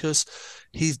thing, because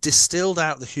he's distilled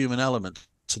out the human element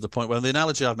to the point where, the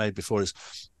analogy I've made before is,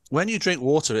 when you drink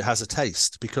water, it has a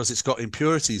taste because it's got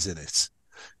impurities in it.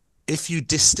 if you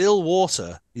distill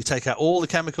water, you take out all the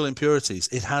chemical impurities,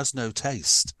 it has no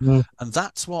taste. And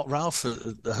that's what Ralph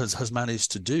has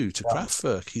managed to do to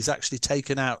Kraftwerk. He's actually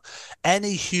taken out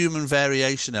any human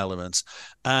variation elements.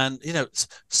 And, you know,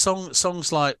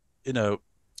 songs like, you know,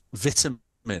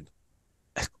 Vitamin,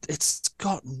 it's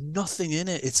got nothing in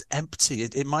it. It's empty.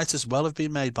 It might as well have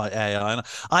been made by AI. And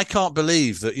I can't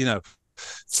believe that, you know,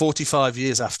 45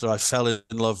 years after I fell in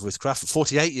love with Kraftwerk,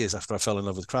 48 years after I fell in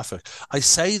love with Kraftwerk, I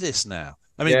say this now.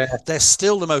 I mean, they're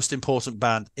still the most important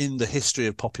band in the history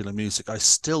of popular music. I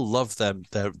still love them,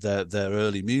 their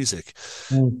early music.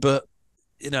 But,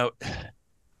 you know,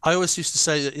 I always used to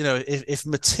say that, you know, if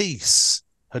Matisse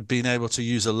had been able to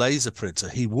use a laser printer,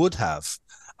 he would have,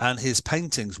 and his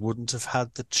paintings wouldn't have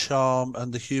had the charm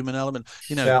and the human element.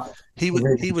 You know, he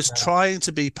was trying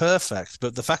to be perfect,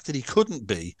 but the fact that he couldn't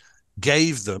be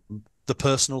gave them the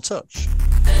personal touch.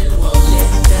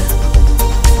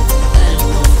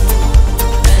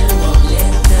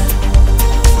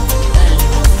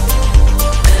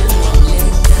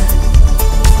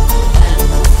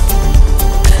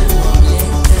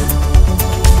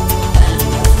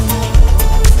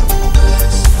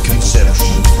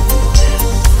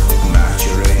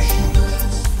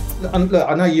 And look,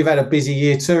 I know you've had a busy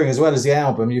year touring as well as the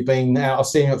album. You've been out, I've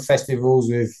seen you at festivals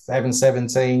with Heaven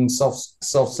 17, Soft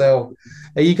Cell.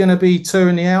 Are you going to be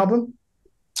touring the album?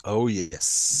 Oh,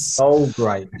 yes. Oh,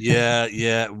 great.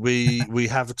 Yeah. We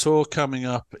have a tour coming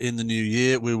up in the new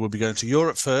year. We will be going to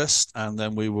Europe first, and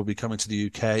then we will be coming to the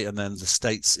UK and then the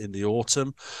States in the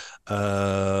autumn.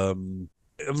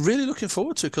 I'm really looking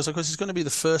forward to it because, of course, it's going to be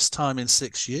the first time in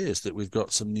 6 years that we've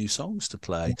got some new songs to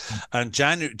play. And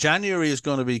January is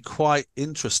going to be quite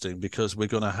interesting because we're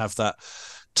going to have that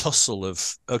tussle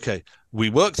of, okay,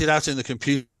 we worked it out in the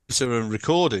computer and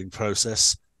recording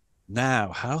process.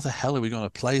 Now, how the hell are we going to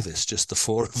play this? Just the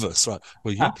four of us, right?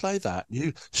 Well, you play that.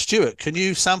 You, Stuart, can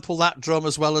you sample that drum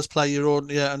as well as play your own?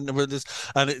 Yeah, and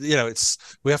you know,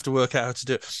 we have to work out how to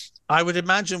do it. I would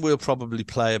imagine we'll probably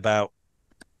play about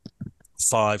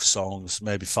 5 songs,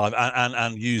 maybe 5,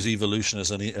 and use Evolution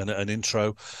as an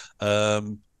intro.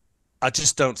 I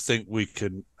just don't think we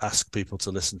can ask people to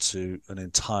listen to an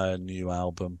entire new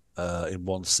album in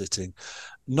one sitting.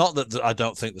 Not that I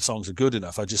don't think the songs are good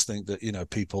enough. I just think that, you know,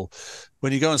 people,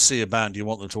 when you go and see a band, you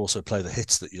want them to also play the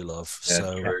hits that you love.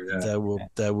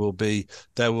 There will be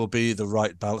the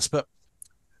right balance. But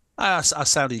I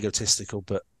sound egotistical,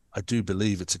 but I do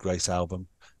believe it's a great album.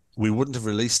 We wouldn't have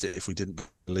released it if we didn't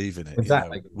believe in it.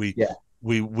 Exactly. You know,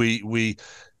 we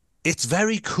it's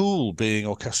very cool being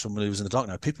Orchestral Manoeuvres in the Dark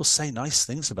now. People say nice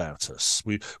things about us.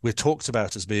 We're talked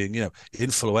about as being, you know,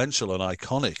 influential and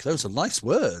iconic. Those are nice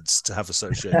words to have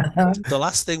associated. The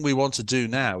last thing we want to do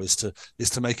now is to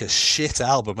make a shit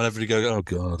album and everybody go, oh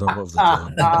God, I love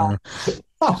the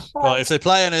Right, if they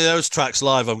play any of those tracks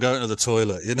live, I'm going to the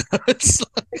toilet. You know, it's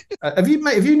like... have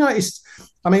you noticed?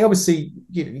 I mean, obviously,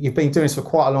 you've been doing this for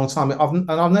quite a long time.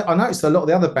 I noticed a lot of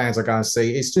the other bands I go and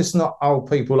see, it's just not old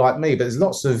people like me, but there's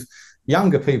lots of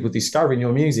younger people discovering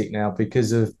your music now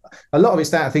because of a lot of it's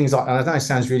down to things like, and I know it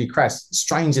sounds really crass,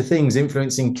 Stranger Things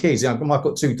influencing kids. You know, I've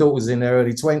got 2 daughters in their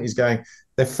early 20s going,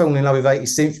 they've fallen in love with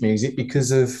 80s synth music because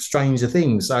of Stranger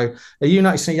Things. So are you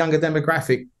noticing a younger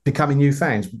demographic becoming new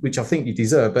fans, which I think you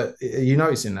deserve, but are you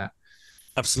noticing that?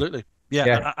 Absolutely.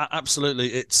 Yeah. Absolutely.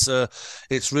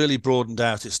 It's really broadened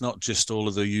out. It's not just all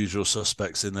of the usual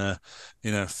suspects in their,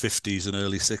 you know, 50s and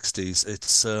early 60s.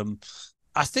 It's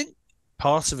I think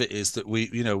part of it is that we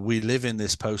live in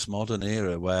this postmodern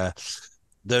era where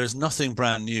there is nothing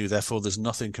brand new, therefore there's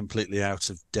nothing completely out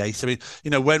of date. I mean,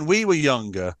 you know, when we were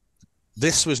younger,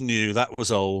 this was new, that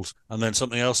was old, and then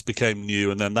something else became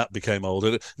new, and then that became old.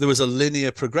 There was a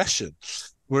linear progression.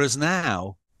 Whereas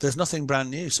now, there's nothing brand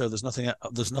new, so there's nothing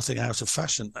out of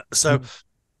fashion. So,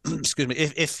 excuse me,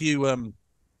 if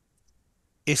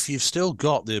you've still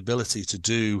got the ability to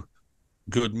do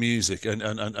good music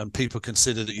and people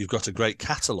consider that you've got a great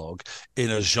catalogue in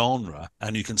a genre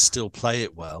and you can still play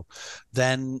it well,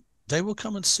 then they will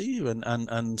come and see you.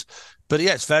 But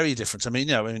yeah, it's very different. I mean,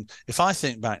 you know, if I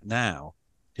think back now,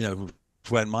 you know,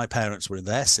 when my parents were in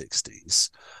their 60s,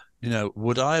 you know,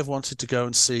 would I have wanted to go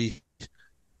and see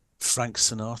Frank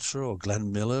Sinatra or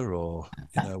Glenn Miller or,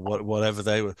 you know, whatever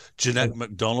they were, Jeanette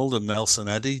MacDonald and Nelson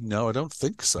Eddy? No, I don't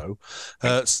think so.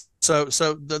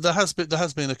 So there has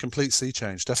been a complete sea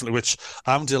change, definitely, which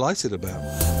I'm delighted about.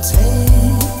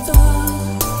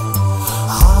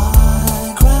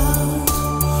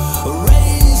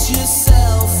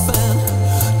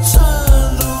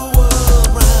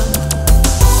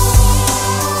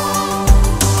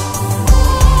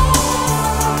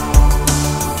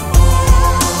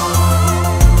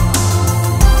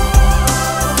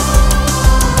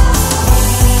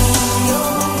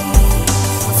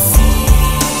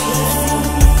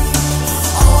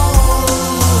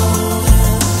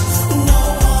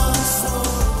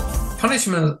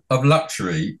 Punishment of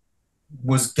Luxury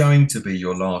was going to be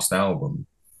your last album,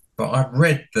 but I've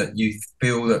read that you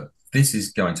feel that this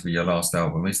is going to be your last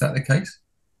album. Is that the case?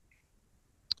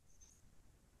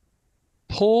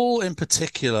 Paul, in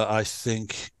particular, I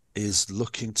think, is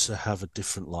looking to have a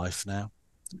different life now.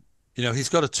 You know, he's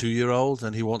got a 2-year-old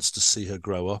and he wants to see her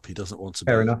grow up. He doesn't want to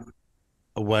Fair be enough.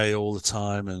 away all the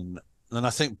time. And I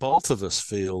think both of us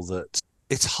feel that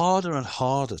it's harder and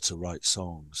harder to write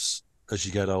songs as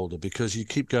you get older, because you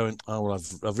keep going, oh, well,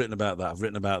 I've written about that. I've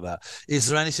written about that. Is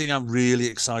there anything I'm really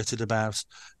excited about?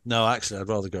 No, actually, I'd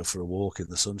rather go for a walk in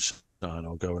the sunshine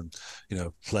or go and, you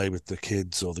know, play with the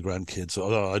kids or the grandkids.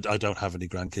 Although I don't have any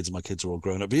grandkids and my kids are all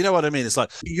grown up. But you know what I mean? It's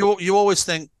like you always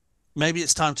think maybe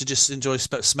it's time to just enjoy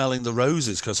smelling the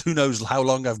roses, because who knows how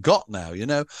long I've got now, you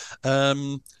know?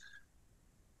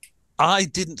 I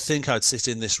didn't think I'd sit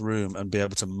in this room and be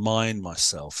able to mine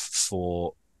myself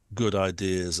for good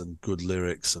ideas and good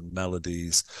lyrics and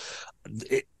melodies.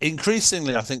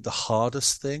 Increasingly, I think the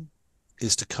hardest thing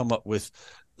is to come up with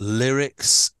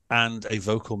lyrics and a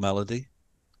vocal melody.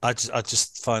 I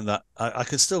just find that I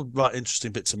can still write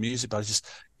interesting bits of music, but I just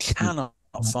cannot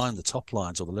find the top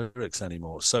lines or the lyrics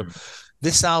anymore. So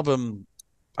this album,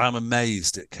 I'm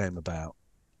amazed it came about.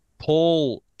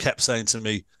 Paul kept saying to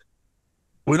me,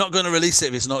 we're not going to release it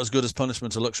if it's not as good as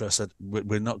Punishment of Luxury. I said,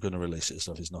 we're not going to release it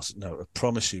if it's not. No, I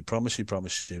promise you. I'm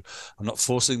not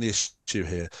forcing the issue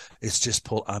here. It's just,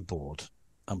 Paul, I'm bored.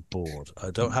 I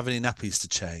don't have any nappies to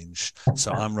change,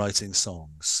 so I'm writing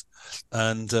songs.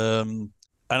 And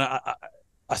I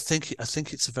think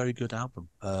it's a very good album.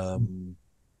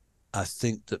 I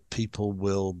think that people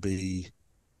will be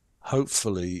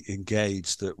hopefully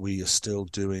engaged that we are still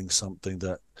doing something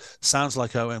that sounds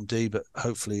like OMD, but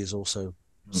hopefully is also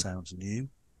sounds new.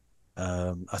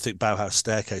 I think Bauhaus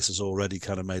Staircase has already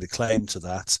kind of made a claim to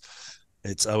that.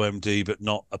 It's OMD, but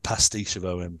not a pastiche of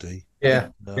OMD.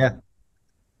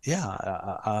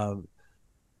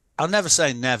 I'll never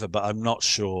say never, but I'm not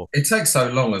sure. It takes so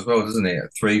long as well, doesn't it?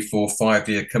 3, 4,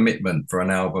 5-year commitment for an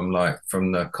album, like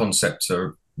from the concept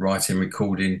to writing,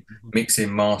 recording,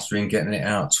 mixing, mastering, getting it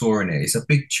out, touring it. It's a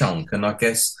big chunk. And I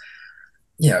guess,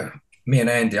 you know, me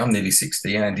and Andy, I'm nearly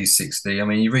 60, Andy's 60. I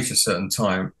mean, you reach a certain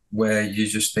time where you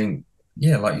just think,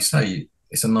 yeah, like you say,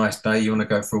 it's a nice day. You want to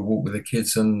go for a walk with the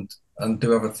kids and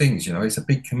do other things, you know. It's a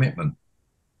big commitment.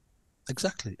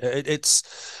 Exactly. It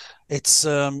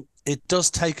does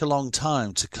take a long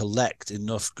time to collect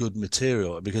enough good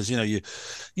material, because, you know,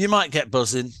 you might get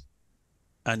buzzing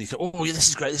and you go, oh, yeah, this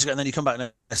is great. And then you come back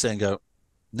next day and go,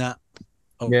 nah.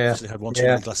 Oh, yeah. Actually had one too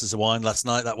many glasses of wine last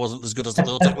night. That wasn't as good as I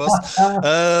thought it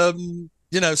was.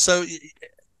 You know, so,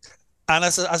 and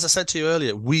as I said to you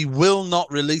earlier, we will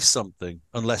not release something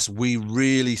unless we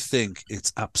really think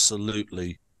it's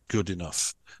absolutely good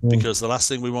enough. Because the last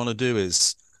thing we want to do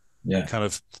is kind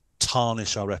of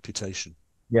tarnish our reputation.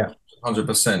 Yeah,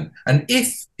 100%. And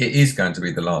if it is going to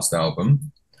be the last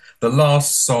album, the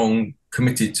last song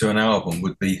committed to an album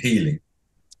would be Healing.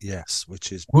 Yes,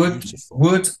 which is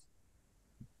would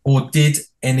or did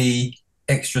any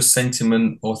extra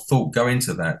sentiment or thought go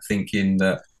into that, thinking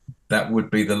that that would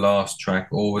be the last track,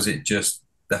 or was it just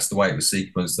that's the way it was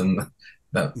sequenced and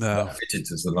that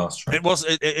fitted as the last track? It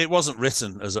wasn't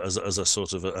written as a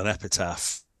sort of an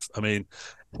epitaph. I mean,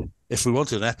 if we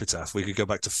wanted an epitaph, we could go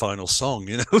back to Final Song.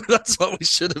 You know, that's what we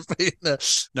should have been.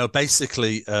 No,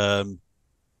 basically,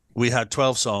 we had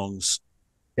 12 songs.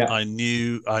 Yeah. I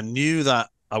knew that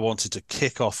I wanted to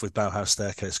kick off with Bauhaus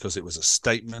Staircase because it was a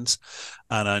statement,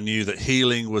 and I knew that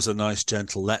Healing was a nice,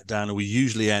 gentle letdown, and we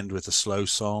usually end with a slow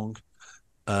song.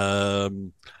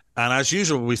 And as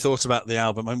usual, we thought about the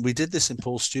album, and we did this in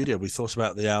Paul's studio. We thought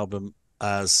about the album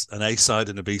as an A-side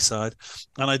and a B-side,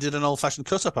 and I did an old-fashioned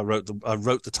cut-up. I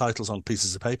wrote the titles on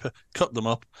pieces of paper, cut them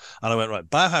up, and I went, right,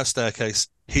 Bauhaus Staircase,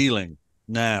 Healing,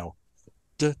 now.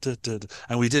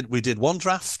 And we did one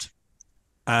draft,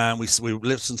 and we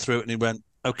listened through it, and he went,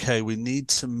 okay, we need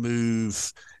to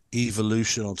move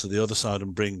Evolution onto the other side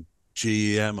and bring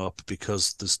GEM up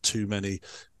because there's too many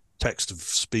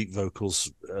text-to-speak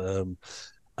vocals. And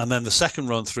then the second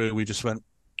run through, we just went,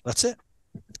 that's it.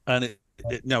 And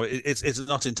it's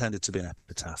not intended to be an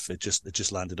epitaph. It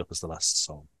just landed up as the last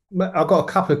song. I've got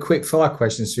a couple of quick fire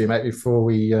questions for you, mate, before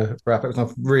we wrap up.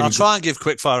 I'll try and give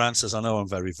quick fire answers. I know I'm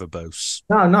very verbose.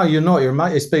 No, you're not. You're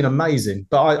mate. It's been amazing.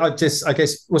 But I guess,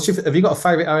 have you got a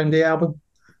favourite OMD album?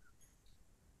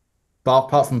 But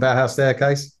apart from Bauhaus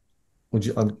Staircase, I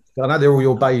know they're all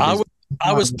your babies.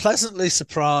 I was pleasantly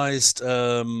surprised.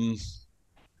 It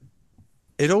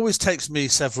always takes me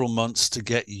several months to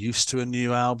get used to a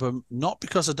new album, not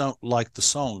because I don't like the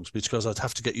songs, but because I'd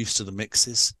have to get used to the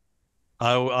mixes.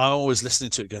 I always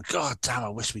listening to it going, God damn, I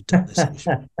wish we'd done this.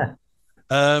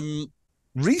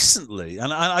 Recently,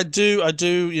 and I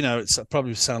do, you know, it's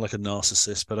probably sound like a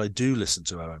narcissist, but I do listen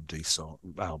to OMD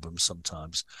albums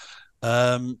sometimes.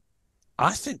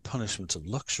 I think Punishment of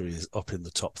Luxury is up in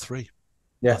the top 3.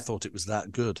 Yeah. I thought it was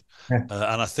that good. Yeah.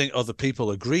 And I think other people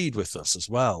agreed with us as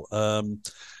well.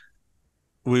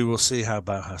 We will see how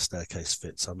Bauhaus Staircase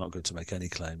fits. I'm not going to make any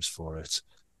claims for it.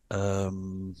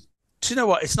 Do you know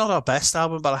what? It's not our best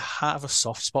album, but I have a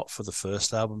soft spot for the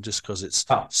first album just because it's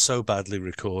so badly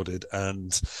recorded,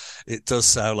 and it does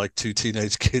sound like 2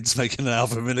 teenage kids making an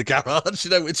album in a garage,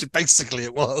 you know, which basically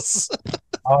it was.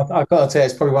 I've got to tell you,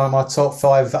 it's probably one of my top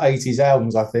 5 80s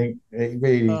albums, I think. It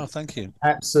really... Oh, thank you.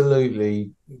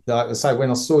 Absolutely. Like I say, when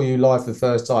I saw you live for the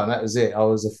first time, that was it. I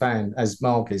was a fan, as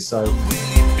Mark is, so...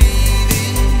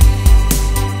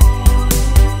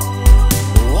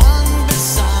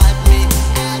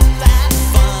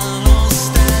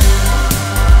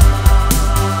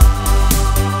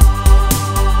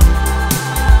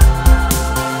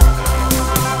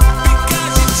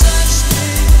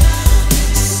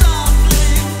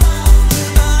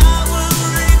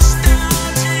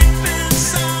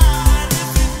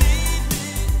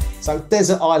 So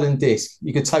Desert Island Disc,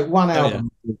 you could take one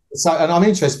album. Yeah. So, and I'm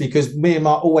interested because me and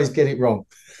Mark always get it wrong.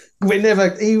 We're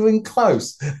never even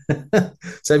close.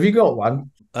 So have you got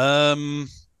one?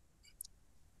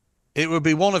 It would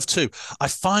be one of 2. I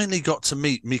finally got to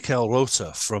meet Michael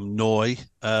Rother from Neu!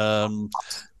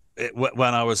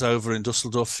 When I was over in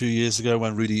Dusseldorf a few years ago,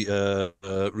 when Rudy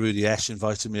Esch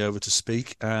invited me over to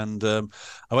speak, and I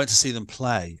went to see them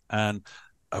play, and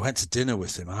I went to dinner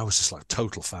with him, and I was just like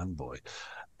total fanboy.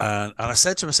 And I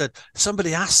said to him, I said,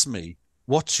 somebody asked me,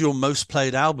 what's your most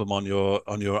played album on your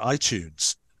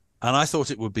iTunes? And I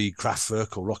thought it would be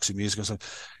Kraftwerk or Roxy Music or something.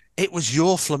 It was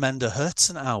your Flamenda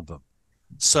Herzen album.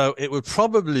 So it would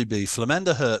probably be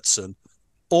Flamenda Herzen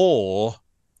or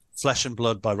Flesh and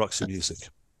Blood by Roxy Music.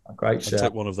 A great shout. I'd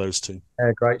take one of those 2.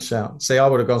 Yeah, great shout. See, I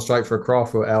would have gone straight for a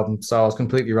Kraftwerk album, so I was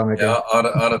completely wrong again. Yeah,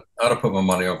 I'd have put my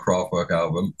money on Kraftwerk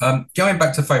album. Going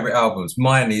back to favourite albums,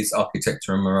 mine is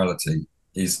Architecture and Morality.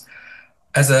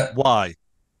 Why?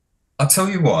 I'll tell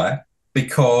you why.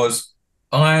 Because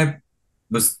I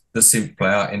was the synth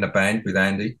player in the band with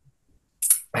Andy,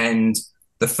 and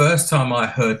the first time I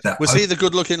heard that, was he the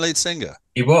good-looking lead singer?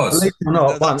 He was. Believe it or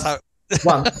not,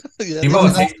 one. Yeah, he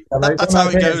was. That's how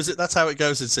it goes. That's how it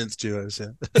goes in synth duos.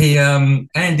 Yeah. He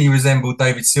Andy resembled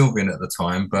David Sylvian at the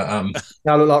time, but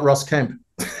now I look like Ross Kemp.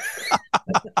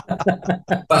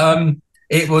 But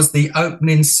it was the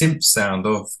opening synth sound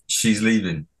of She's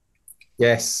Leaving.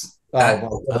 Yes.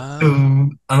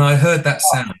 And I heard that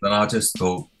sound and I just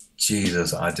thought,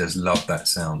 Jesus, I just love that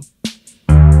sound.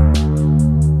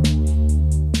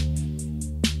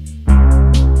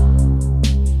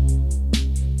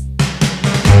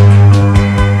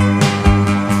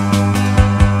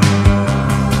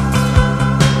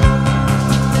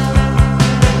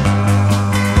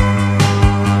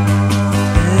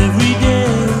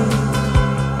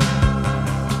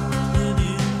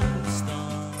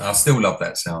 I still love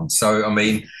that sound. So, I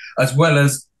mean, as well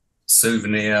as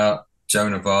Souvenir,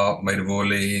 Joan of Arc, Maid of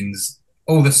Orleans,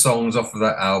 all the songs off of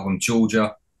that album,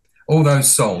 Georgia, all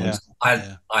those songs,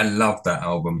 I love that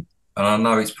album. And I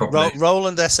know it's probably...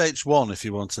 Roland SH1, if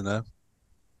you want to know.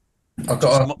 I've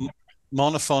got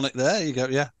monophonic there, you go,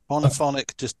 yeah.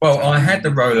 Monophonic, just... Well, I had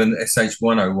the Roland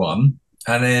SH101,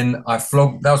 and then I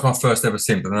flogged... That was my first ever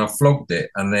synth, and then I flogged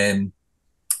it, and then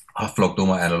I flogged all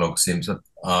my analog synths.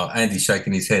 Andy's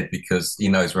shaking his head because he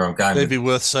knows where I'm going. They'd be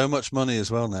worth so much money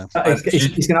as well now. He's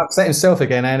going to upset himself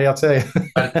again, Andy, I'll tell you.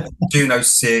 Juno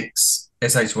 6,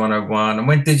 SH101, and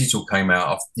when digital came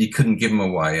out, you couldn't give them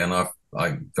away, and I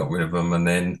got rid of them. And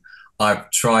then I've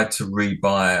tried to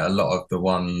rebuy a lot of the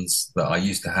ones that I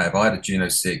used to have. I had a Juno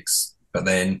 6, but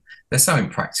then they're so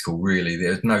impractical, really.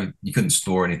 You couldn't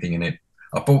store anything in it.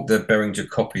 I bought the Behringer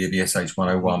copy of the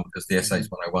SH101 because the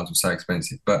SH101s were so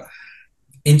expensive. But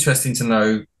interesting to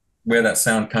know where that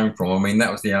sound came from. I mean,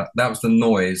 that was the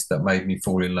noise that made me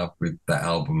fall in love with that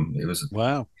album. It was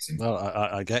wow. Amazing. Well,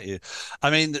 I get you. I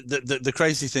mean, the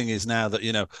crazy thing is now that,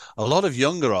 you know, a lot of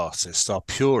younger artists are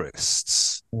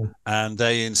purists and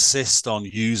they insist on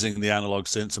using the analog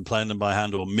synths and playing them by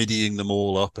hand or MIDIing them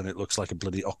all up, and it looks like a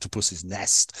bloody octopus's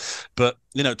nest. But,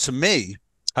 you know, to me,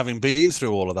 having been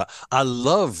through all of that, I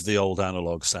love the old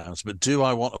analog sounds, but do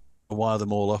I want to wire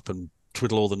them all up and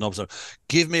twiddle all the knobs?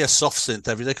 Give me a soft synth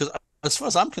every day, because as far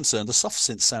as I'm concerned, the soft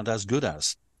synths sound as good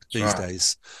as these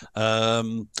days.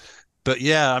 But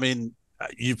yeah, I mean,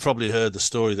 you've probably heard the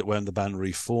story that when the band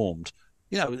reformed,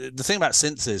 you know, the thing about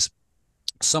synths is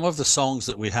some of the songs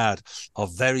that we had are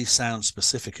very sound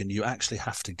specific, and you actually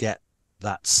have to get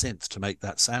that synth to make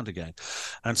that sound again.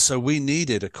 And so we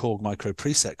needed a Korg micro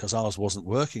preset because ours wasn't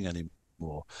working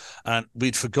anymore. And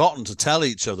we'd forgotten to tell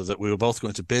each other that we were both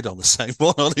going to bid on the same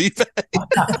one on eBay.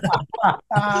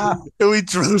 We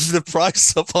drove the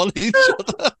price up on each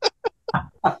other.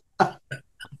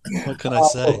 What can I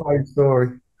say?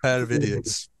 Story. Pair of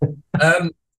idiots.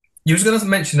 You was going to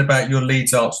mention about your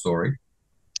Leeds art story.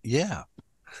 Yeah.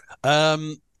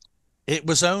 It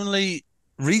was only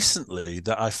recently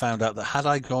that I found out that had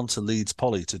I gone to Leeds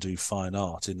Poly to do fine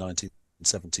art in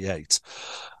 1978,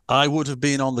 I would have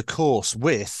been on the course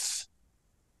with,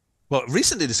 well,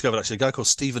 recently discovered actually a guy called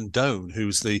Stephen Doan,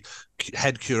 who's the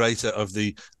head curator of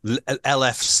the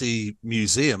LFC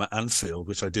Museum at Anfield,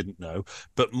 which I didn't know,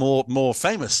 but more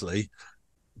famously,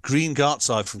 Green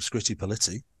Gartside from Scritti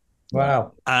Politti.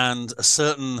 Wow. And a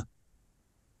certain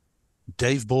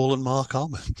Dave Ball and Mark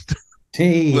Almond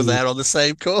were there on the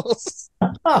same course.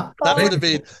 That would have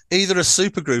been either a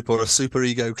super group or a super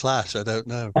ego clash. I don't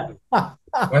know. Well,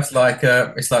 it's like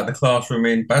the classroom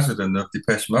in Basildon of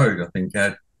Depeche Mode. I think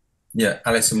had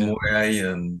Alison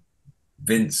Moyet and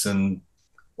Vince and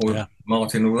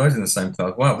Martin, all those in the same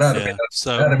class. Wow, that'd have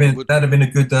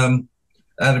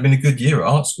been a good year at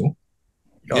art school.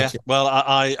 Gotcha. Yeah, well,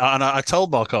 I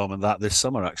told Mark Almond that this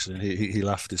summer actually, and he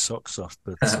laughed his socks off.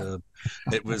 But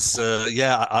it was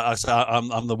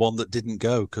I'm the one that didn't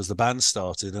go because the band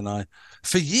started, and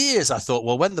for years I thought,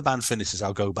 well, when the band finishes,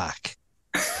 I'll go back.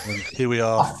 And here we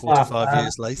are, 45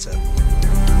 years later.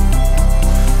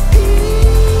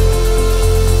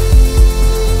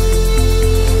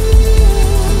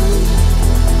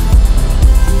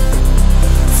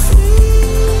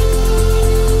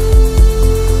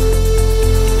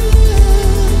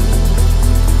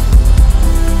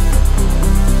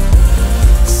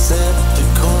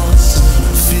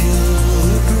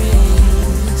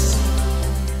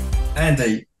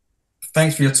 Andy,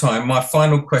 thanks for your time. My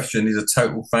final question is a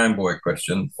total fanboy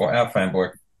question, or our fanboy.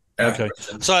 Okay.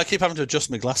 So I keep having to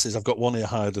adjust my glasses. I've got one ear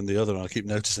higher than the other, and I keep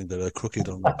noticing that they're crooked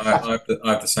on me. I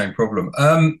have the same problem.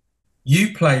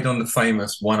 You played on the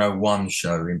famous 101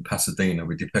 show in Pasadena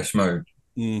with Depeche Mode,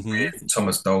 with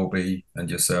Thomas Dolby and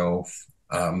yourself.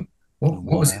 What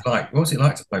was it like? What was it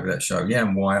like to play with that show? Yeah,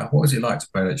 and why? What was it like to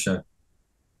play that show?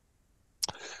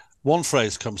 One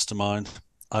phrase comes to mind.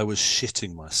 I was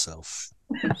shitting myself.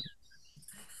 In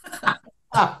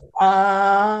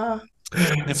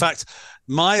fact,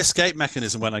 my escape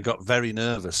mechanism when I got very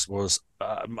nervous was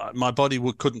my body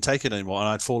couldn't take it anymore, and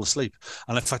I'd fall asleep.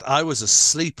 And in fact, I was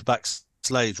asleep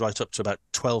backstage right up to about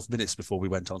 12 minutes before we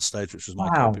went on stage, which was my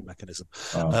coping mechanism.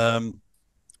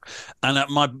 And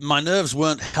my nerves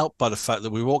weren't helped by the fact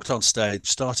that we walked on stage,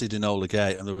 started in Enola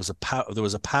Gay, and there was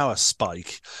a power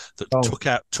spike that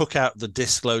took out the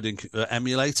disc loading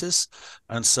emulators,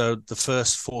 and so the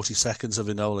first 40 seconds of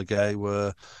Enola Gay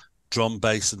were drum,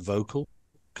 bass, and vocal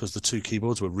because the two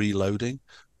keyboards were reloading.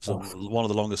 So one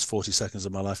of the longest 40 seconds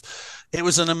of my life. It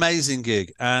was an amazing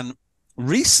gig, and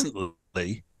recently,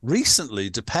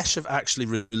 Depeche have actually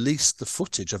released the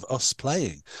footage of us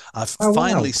playing. I've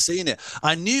finally seen it.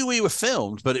 I knew we were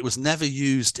filmed, but it was never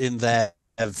used in their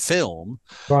film.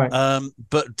 Right.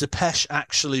 But Depeche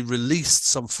actually released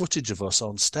some footage of us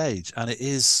on stage, and it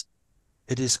is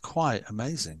quite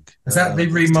amazing. Is that the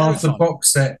remastered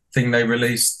box set thing they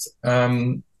released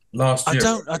last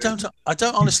year? I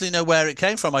don't honestly know where it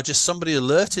came from. Somebody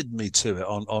alerted me to it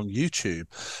on YouTube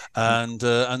and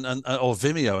or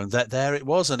Vimeo, and there it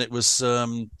was, and it was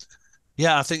I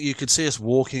think you could see us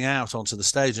walking out onto the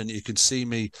stage, and you could see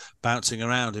me bouncing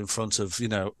around in front of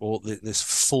this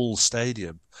full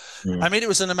stadium. I mean, it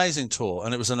was an amazing tour,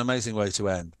 and it was an amazing way to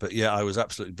end. But yeah, I was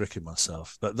absolutely bricking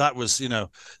myself. But that was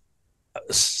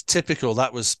typical.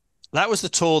 That was the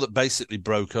tour that basically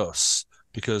broke us,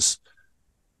 because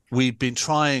we'd been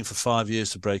trying for 5 years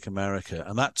to break America,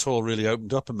 and that tour really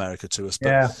opened up America to us.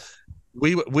 But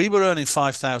we were earning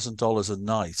 $5,000 a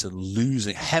night and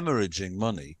hemorrhaging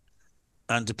money,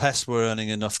 and Depeche were earning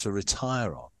enough to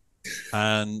retire on.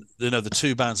 And the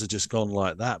two bands had just gone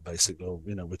like that, basically.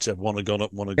 Whichever one had gone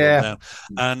up, one had gone down,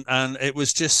 and it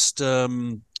was just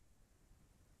that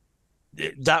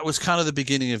was kind of the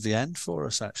beginning of the end for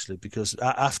us, actually, because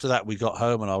after that we got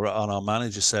home, and our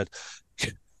manager said,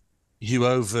 you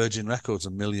owe Virgin Records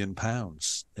 £1 million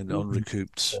in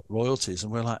unrecouped royalties.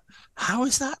 And we're like, how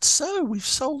is that so? We've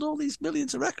sold all these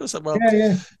millions of records. Well,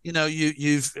 and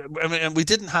we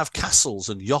didn't have castles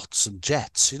and yachts and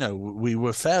jets. We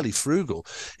were fairly frugal.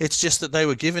 It's just that they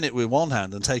were giving it with one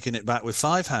hand and taking it back with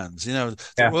five hands. The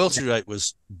royalty rate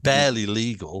was barely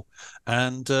legal.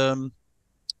 And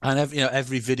And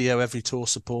every video, every tour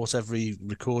support, every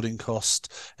recording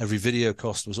cost, every video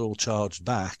cost was all charged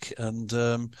back. And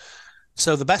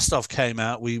so the best of came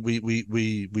out. We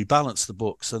balanced the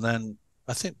books, and then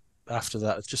I think after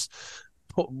that, it's just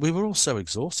we were all so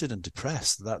exhausted and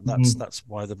depressed. That's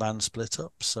why the band split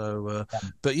up. So,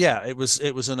 but yeah, it was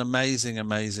an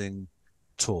amazing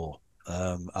tour.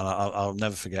 And I'll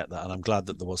never forget that, and I'm glad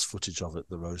that there was footage of it,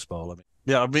 the Rose Bowl. I mean,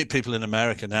 I meet people in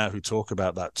America now who talk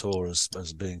about that tour as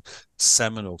being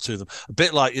seminal to them, a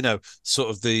bit like sort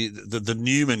of the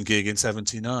Newman gig in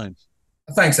 '79.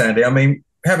 Thanks, Andy. I mean,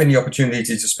 having the opportunity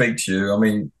to speak to you, I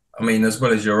mean, as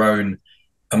well as your own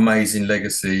amazing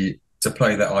legacy, to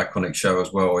play that iconic show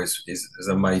as well is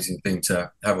an amazing thing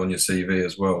to have on your CV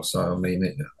as well. So I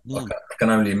mean, I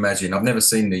can only imagine. I've never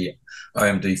seen the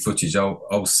OMD footage.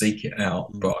 I'll seek it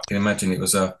out, but I can imagine it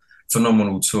was a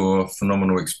phenomenal tour,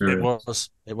 phenomenal experience.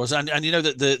 It was, and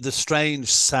that the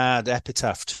strange, sad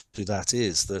epitaph to that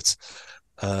is that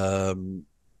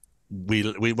we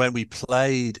when we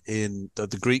played in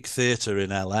the Greek Theatre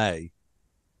in LA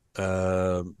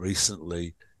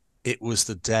recently, it was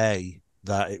the day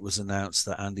that it was announced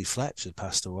that Andy Fletch had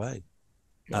passed away.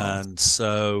 God. And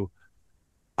so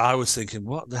I was thinking,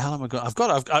 what the hell am I going? I've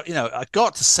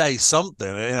got to say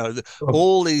something.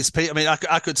 All these people. I mean,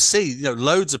 I could see,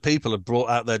 loads of people have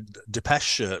brought out their Depeche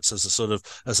shirts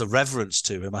as a reverence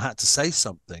to him. I had to say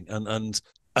something, and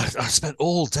I spent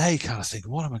all day kind of thinking,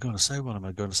 what am I going to say? What am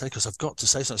I going to say? Because I've got to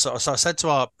say something. So I said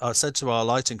to our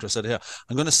lighting crew, I said, here,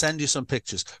 I'm going to send you some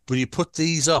pictures. Will you put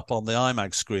these up on the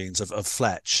IMAG screens of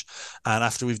Fletch? And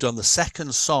after we've done the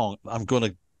second song, I'm going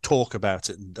to talk about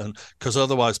it, and because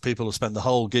otherwise people will spend the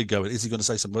whole gig going, is he going to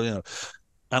say something?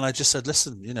 And I just said,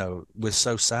 listen, we're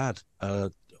so sad.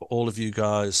 All of you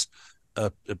guys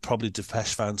are probably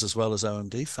Depeche fans as well as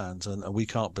OMD fans, and we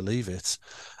can't believe it.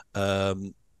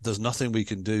 There's nothing we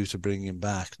can do to bring him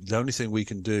back. The only thing we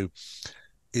can do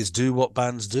is do what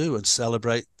bands do and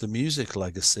celebrate the music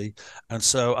legacy. And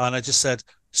I just said,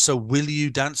 so will you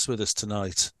dance with us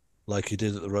tonight like you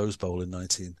did at the Rose Bowl in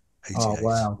 1988? Oh,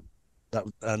 wow.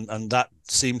 That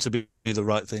seemed to be the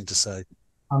right thing to say.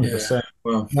 100%. Yeah.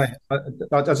 Well,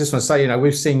 I just want to say,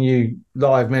 we've seen you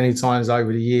live many times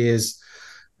over the years.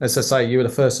 As I say, you were the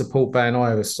first support band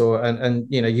I ever saw, and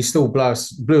you still blew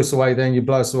us away then. You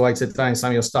blow us away today in some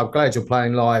of your stuff. Glad you're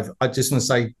playing live. I just want to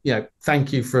say,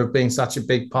 thank you for being such a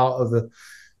big part of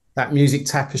that music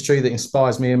tapestry that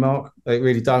inspires me and Mark. It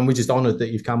really does. We're just honoured that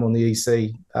you've come on the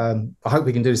EC. I hope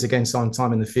we can do this again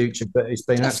sometime in the future. But it's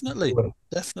been definitely.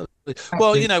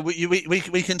 Well,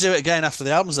 we can do it again after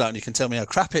the album's out, and you can tell me how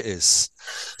crap it is.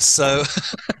 So,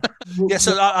 yeah.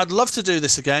 So I'd love to do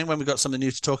this again when we've got something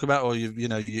new to talk about, or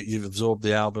you've absorbed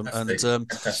the album. And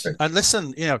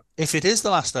listen, if it is the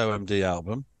last OMD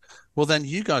album, well then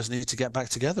you guys need to get back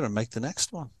together and make the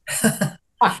next one.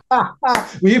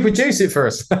 Will you produce it for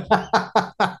us?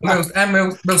 we'll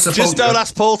support Just don't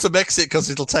ask Paul to mix it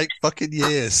because it'll take fucking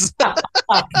years.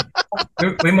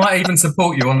 we might even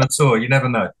support you on the tour. You never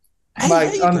know.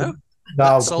 Hey,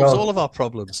 that solves all of our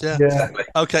problems. Yeah. Exactly.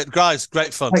 Okay, guys,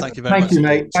 great fun. Thank you very much. Thank you,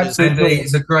 mate. Absolutely.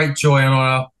 It's a great joy and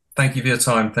honour. Thank you for your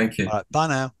time. Thank you. All right, bye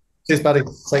now. Cheers, buddy.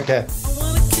 Take care. I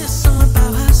wanna kiss on a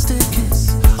BAUHAUS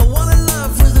staircase. I wanna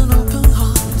love with an open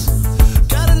heart.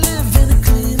 Gotta live in a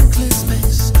clean and clear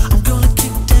space. I'm gonna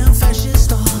kick down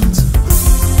fascist odds.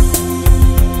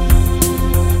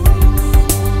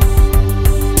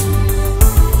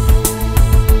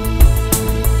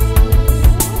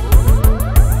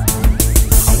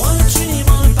 I wanna dream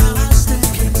on a BAUHAUS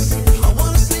staircase. I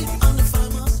wanna sleep under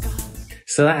firmer skies.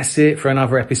 So that's it for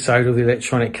another episode of the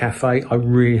Electronic Cafe. I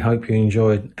really hope you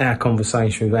enjoyed our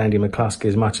conversation with Andy McCluskey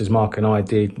as much as Mark and I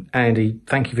did. Andy,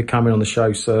 thank you for coming on the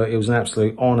show, sir. It was an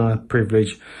absolute honour,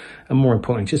 privilege, and more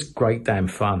importantly, just great damn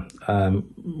fun.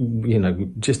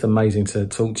 Just amazing to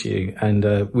talk to you, and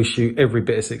wish you every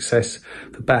bit of success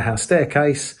for BAUHAUS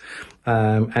Staircase,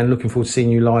 and looking forward to seeing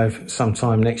you live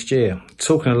sometime next year.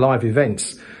 Talking of live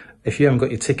events, if you haven't got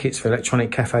your tickets for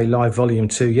Electronic Cafe Live Volume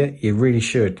 2 yet, you really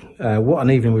should. What an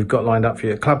evening we've got lined up for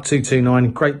you at Club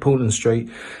 229, Great Portland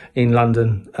Street in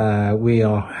London. We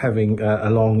are having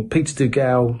along Peter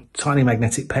Dugal, Tiny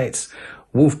Magnetic Pets,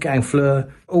 Wolfgang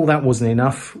Fleur. All that wasn't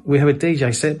enough. We have a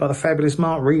DJ set by the fabulous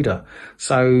Mark Reeder.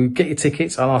 So get your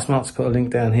tickets. I'll ask Mark to put a link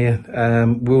down here.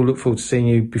 We'll look forward to seeing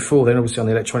you before then, obviously on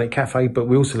the Electronic Cafe, but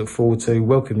we also look forward to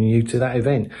welcoming you to that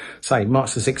event. Say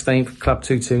March the 16th, Club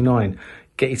 229.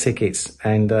 Get your tickets,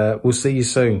 and we'll see you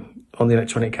soon on the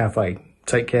Electronic Cafe.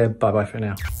 Take care. Bye-bye for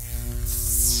now.